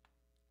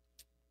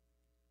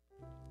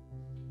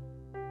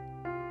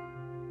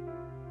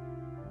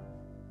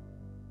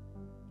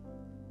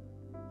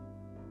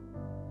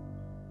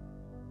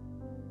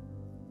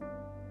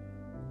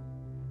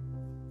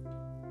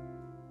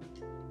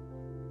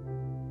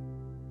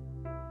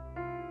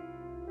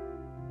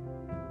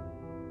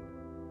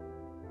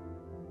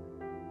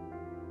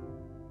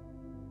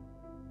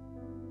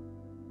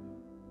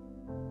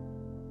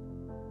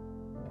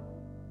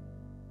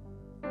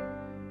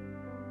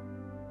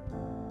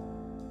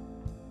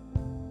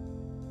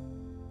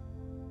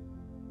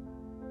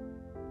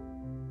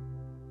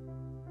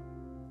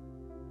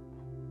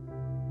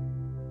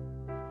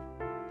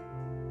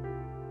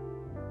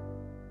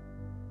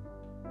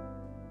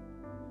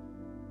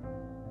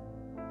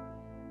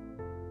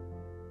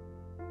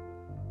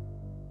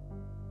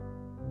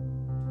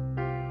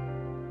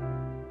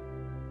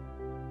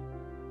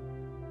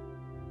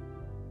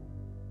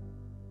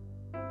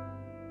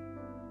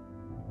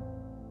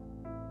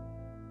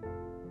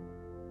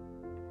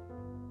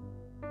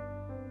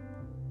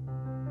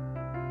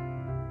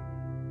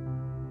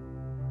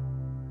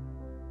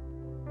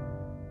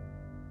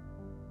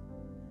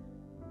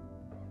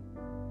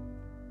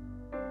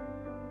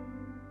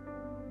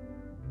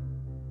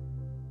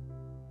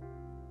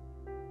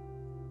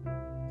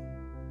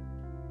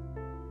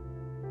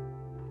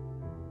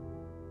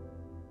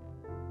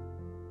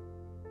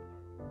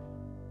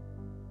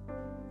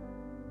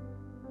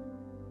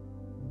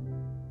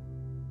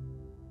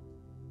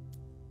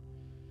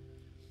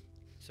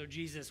 So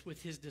Jesus,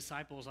 with his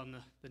disciples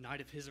on the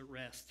night of his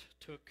arrest,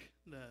 took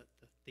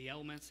the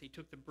elements, he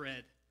took the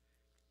bread,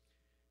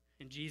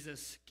 and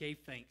Jesus gave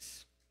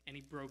thanks, and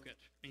he broke it.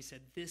 And he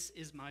said, "This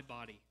is my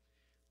body,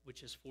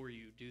 which is for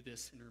you. Do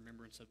this in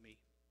remembrance of me."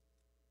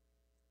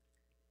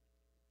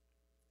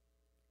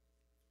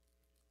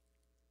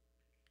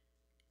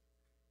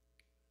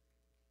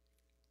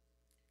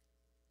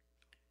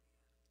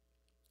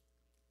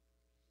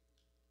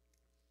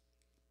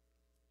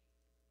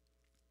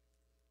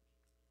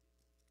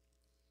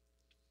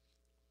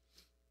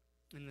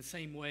 In the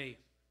same way,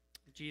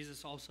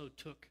 Jesus also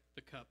took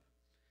the cup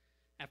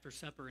after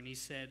supper, and he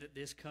said,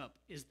 "This cup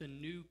is the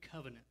new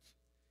covenant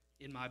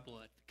in my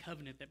blood, the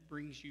covenant that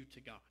brings you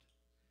to God.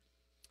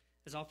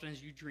 As often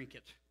as you drink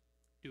it,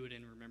 do it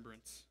in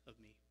remembrance of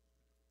me."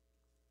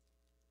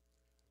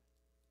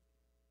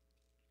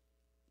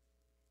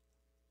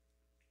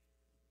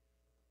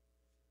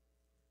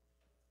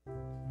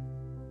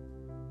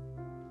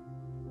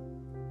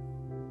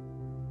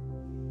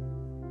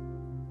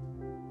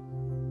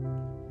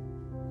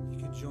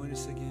 Join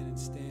us again and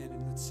stand,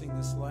 and let's sing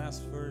this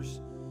last verse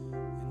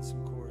and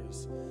some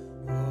chorus.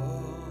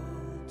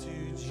 Oh,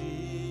 to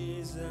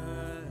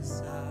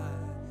Jesus I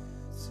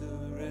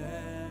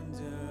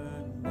surrender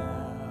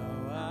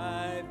now.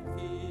 I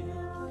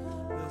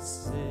feel the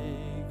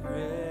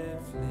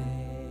sacred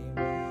flame.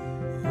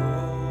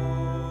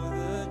 Oh,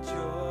 the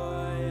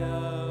joy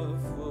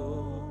of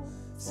full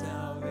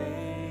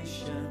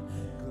salvation.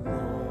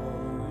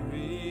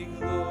 Glory,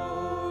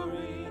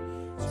 glory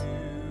to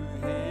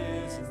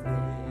his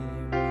name.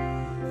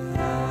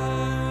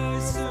 I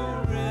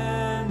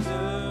surrender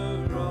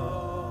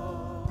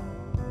all.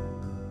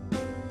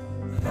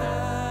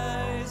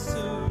 I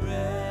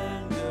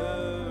surrender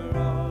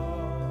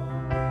all.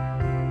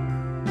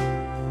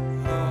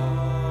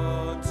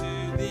 All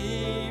to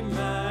thee,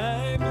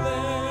 my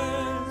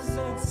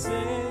blessed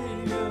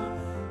Savior.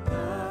 I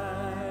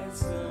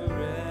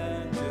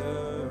surrender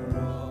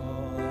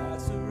all. I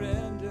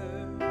surrender.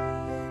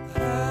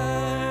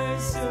 I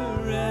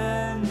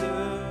surrender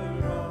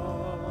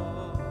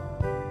all.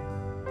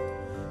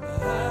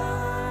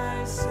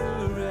 I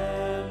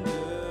surrender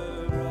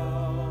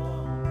all.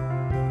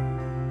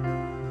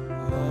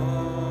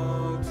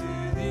 All to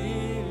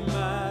thee,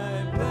 my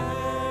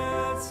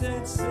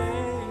blessed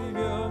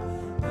Savior.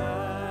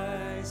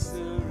 I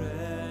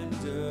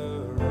surrender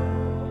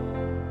all.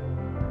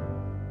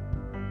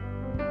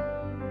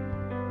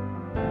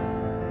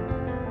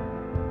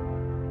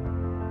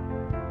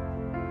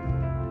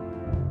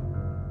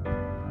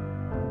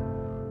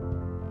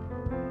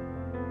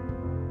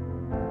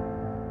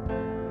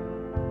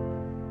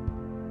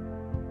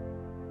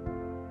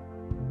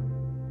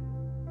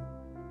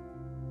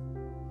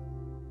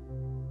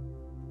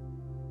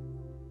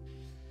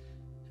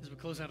 As we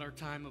close out our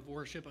time of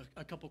worship,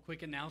 a couple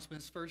quick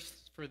announcements.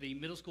 First, for the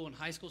middle school and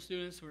high school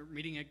students, we're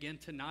meeting again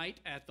tonight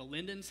at the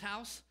Linden's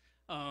house.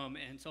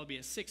 And so it'll be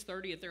at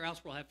 6:30 at their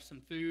house. We'll have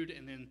some food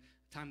and then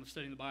time of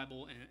studying the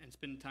Bible and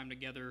spending time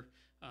together.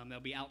 They'll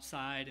be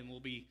outside, and we'll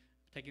be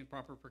taking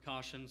proper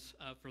precautions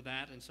for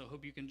that. And so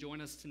hope you can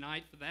join us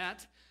tonight for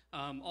that.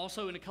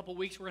 Also, in a couple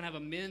weeks, we're going to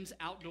have a men's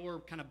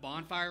outdoor kind of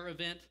bonfire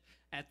event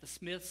at the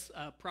Smiths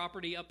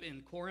property up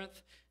in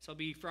Corinth. So it'll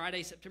be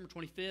Friday, September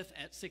 25th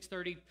at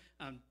 6:30.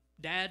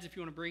 Dads, if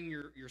you want to bring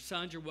your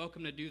sons, you're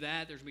welcome to do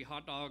that. There's going to be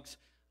hot dogs,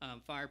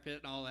 fire pit,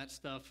 and all that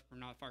stuff. Or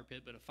not fire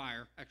pit, but a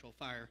fire, actual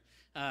fire.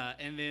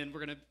 And then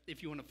we're going to,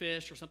 if you want to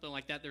fish or something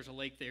like that, there's a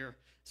lake there.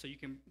 So you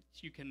can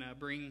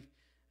bring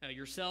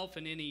yourself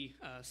and any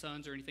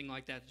sons or anything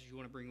like that you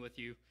want to bring with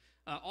you.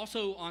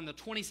 Also, on the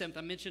 27th,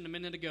 I mentioned a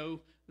minute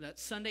ago, that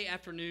Sunday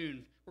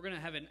afternoon, we're going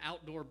to have an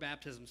outdoor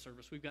baptism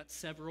service. We've got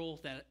several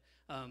that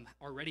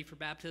are ready for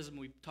baptism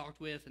we've talked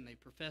with, and they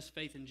profess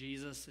faith in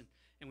Jesus,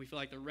 and we feel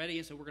like they're ready,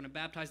 and so we're going to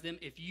baptize them.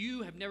 If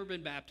you have never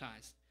been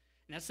baptized,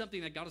 and that's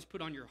something that God has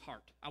put on your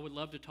heart, I would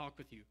love to talk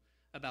with you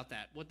about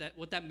that, what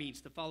that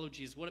means to follow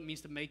Jesus, what it means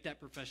to make that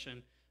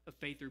profession of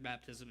faith through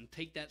baptism, and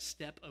take that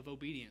step of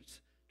obedience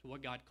to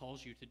what God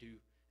calls you to do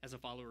as a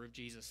follower of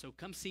Jesus. So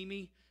come see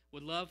me.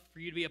 Would love for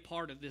you to be a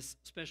part of this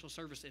special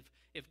service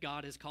if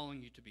God is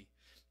calling you to be.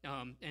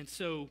 And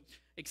so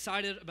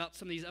excited about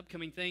some of these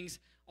upcoming things.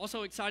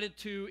 Also excited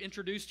to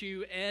introduce to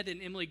you Ed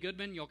and Emily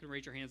Goodman. Y'all can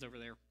raise your hands over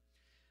there.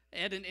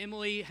 Ed and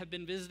Emily have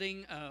been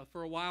visiting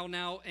for a while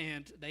now,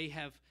 and they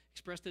have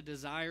expressed a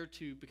desire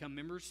to become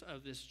members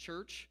of this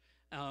church.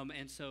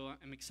 And so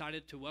I'm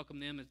excited to welcome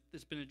them.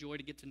 It's been a joy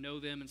to get to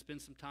know them and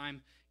spend some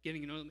time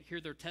getting to know them,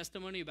 hear their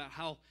testimony about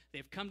how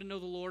they've come to know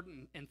the Lord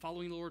and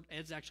following the Lord.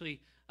 Ed's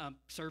actually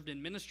served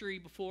in ministry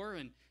before,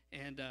 and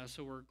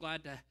so we're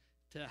glad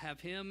to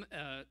have him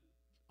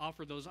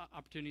offer those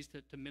opportunities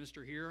to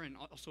minister here. And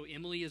also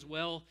Emily as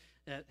well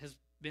has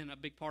been a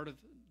big part of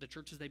the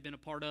churches they've been a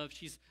part of.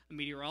 She's a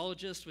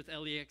meteorologist with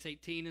LEX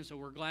 18, and so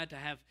we're glad to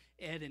have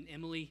Ed and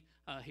Emily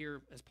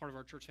here as part of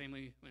our church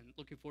family, and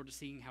looking forward to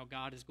seeing how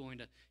God is going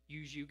to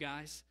use you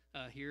guys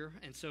here.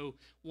 And so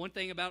one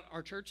thing about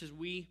our church is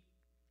we,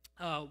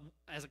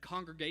 as a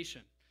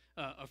congregation,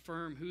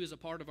 affirm who is a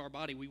part of our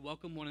body. We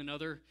welcome one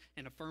another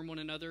and affirm one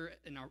another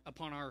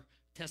upon our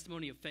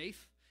testimony of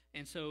faith.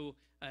 And so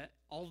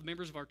all the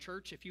members of our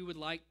church, if you would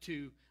like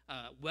to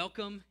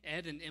welcome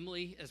Ed and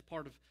Emily as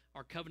part of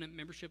our covenant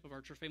membership of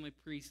our church family,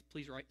 please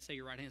say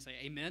your right hand and say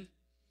amen.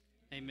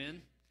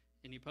 Amen.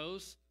 Any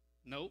opposed?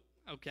 Nope.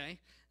 Okay,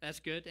 that's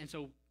good. And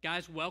so,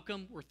 guys,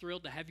 welcome. We're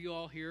thrilled to have you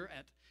all here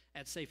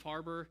at Safe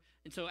Harbor.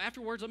 And so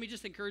afterwards, let me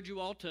just encourage you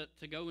all to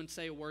go and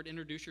say a word,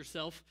 introduce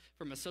yourself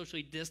from a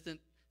socially distant,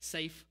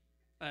 safe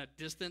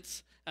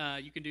distance.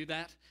 You can do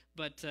that.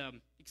 But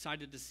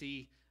excited to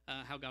see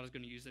how God is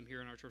going to use them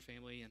here in our church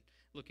family, and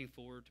looking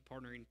forward to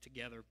partnering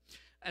together.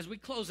 As we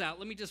close out,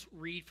 let me just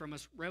read from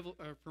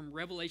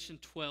Revelation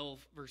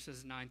 12,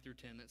 verses 9 through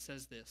 10. It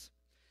says this: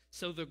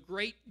 "So the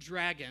great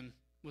dragon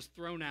was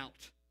thrown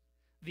out,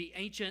 the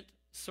ancient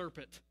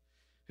serpent,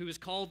 who is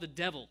called the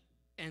devil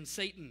and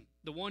Satan,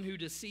 the one who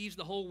deceives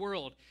the whole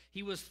world.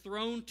 He was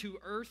thrown to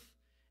earth,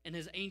 and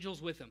his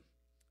angels with him.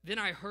 Then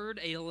I heard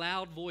a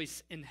loud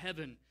voice in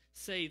heaven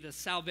say, 'The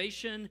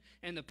salvation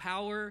and the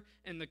power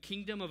and the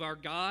kingdom of our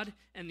God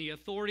and the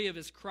authority of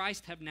his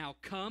Christ have now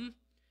come,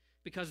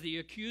 because the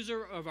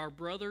accuser of our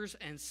brothers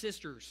and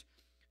sisters,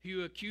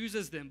 who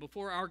accuses them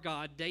before our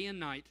God day and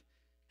night,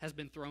 has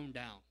been thrown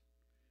down.'"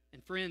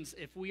 And friends,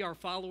 if we are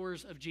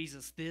followers of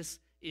Jesus, this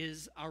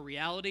is our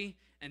reality,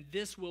 and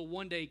this will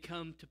one day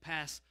come to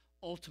pass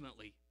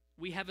ultimately.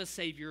 We have a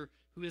Savior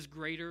who is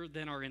greater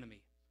than our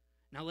enemy.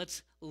 Now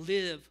let's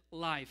live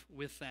life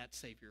with that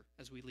Savior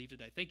as we leave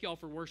today. Thank you all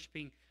for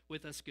worshiping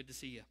with us. Good to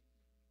see you.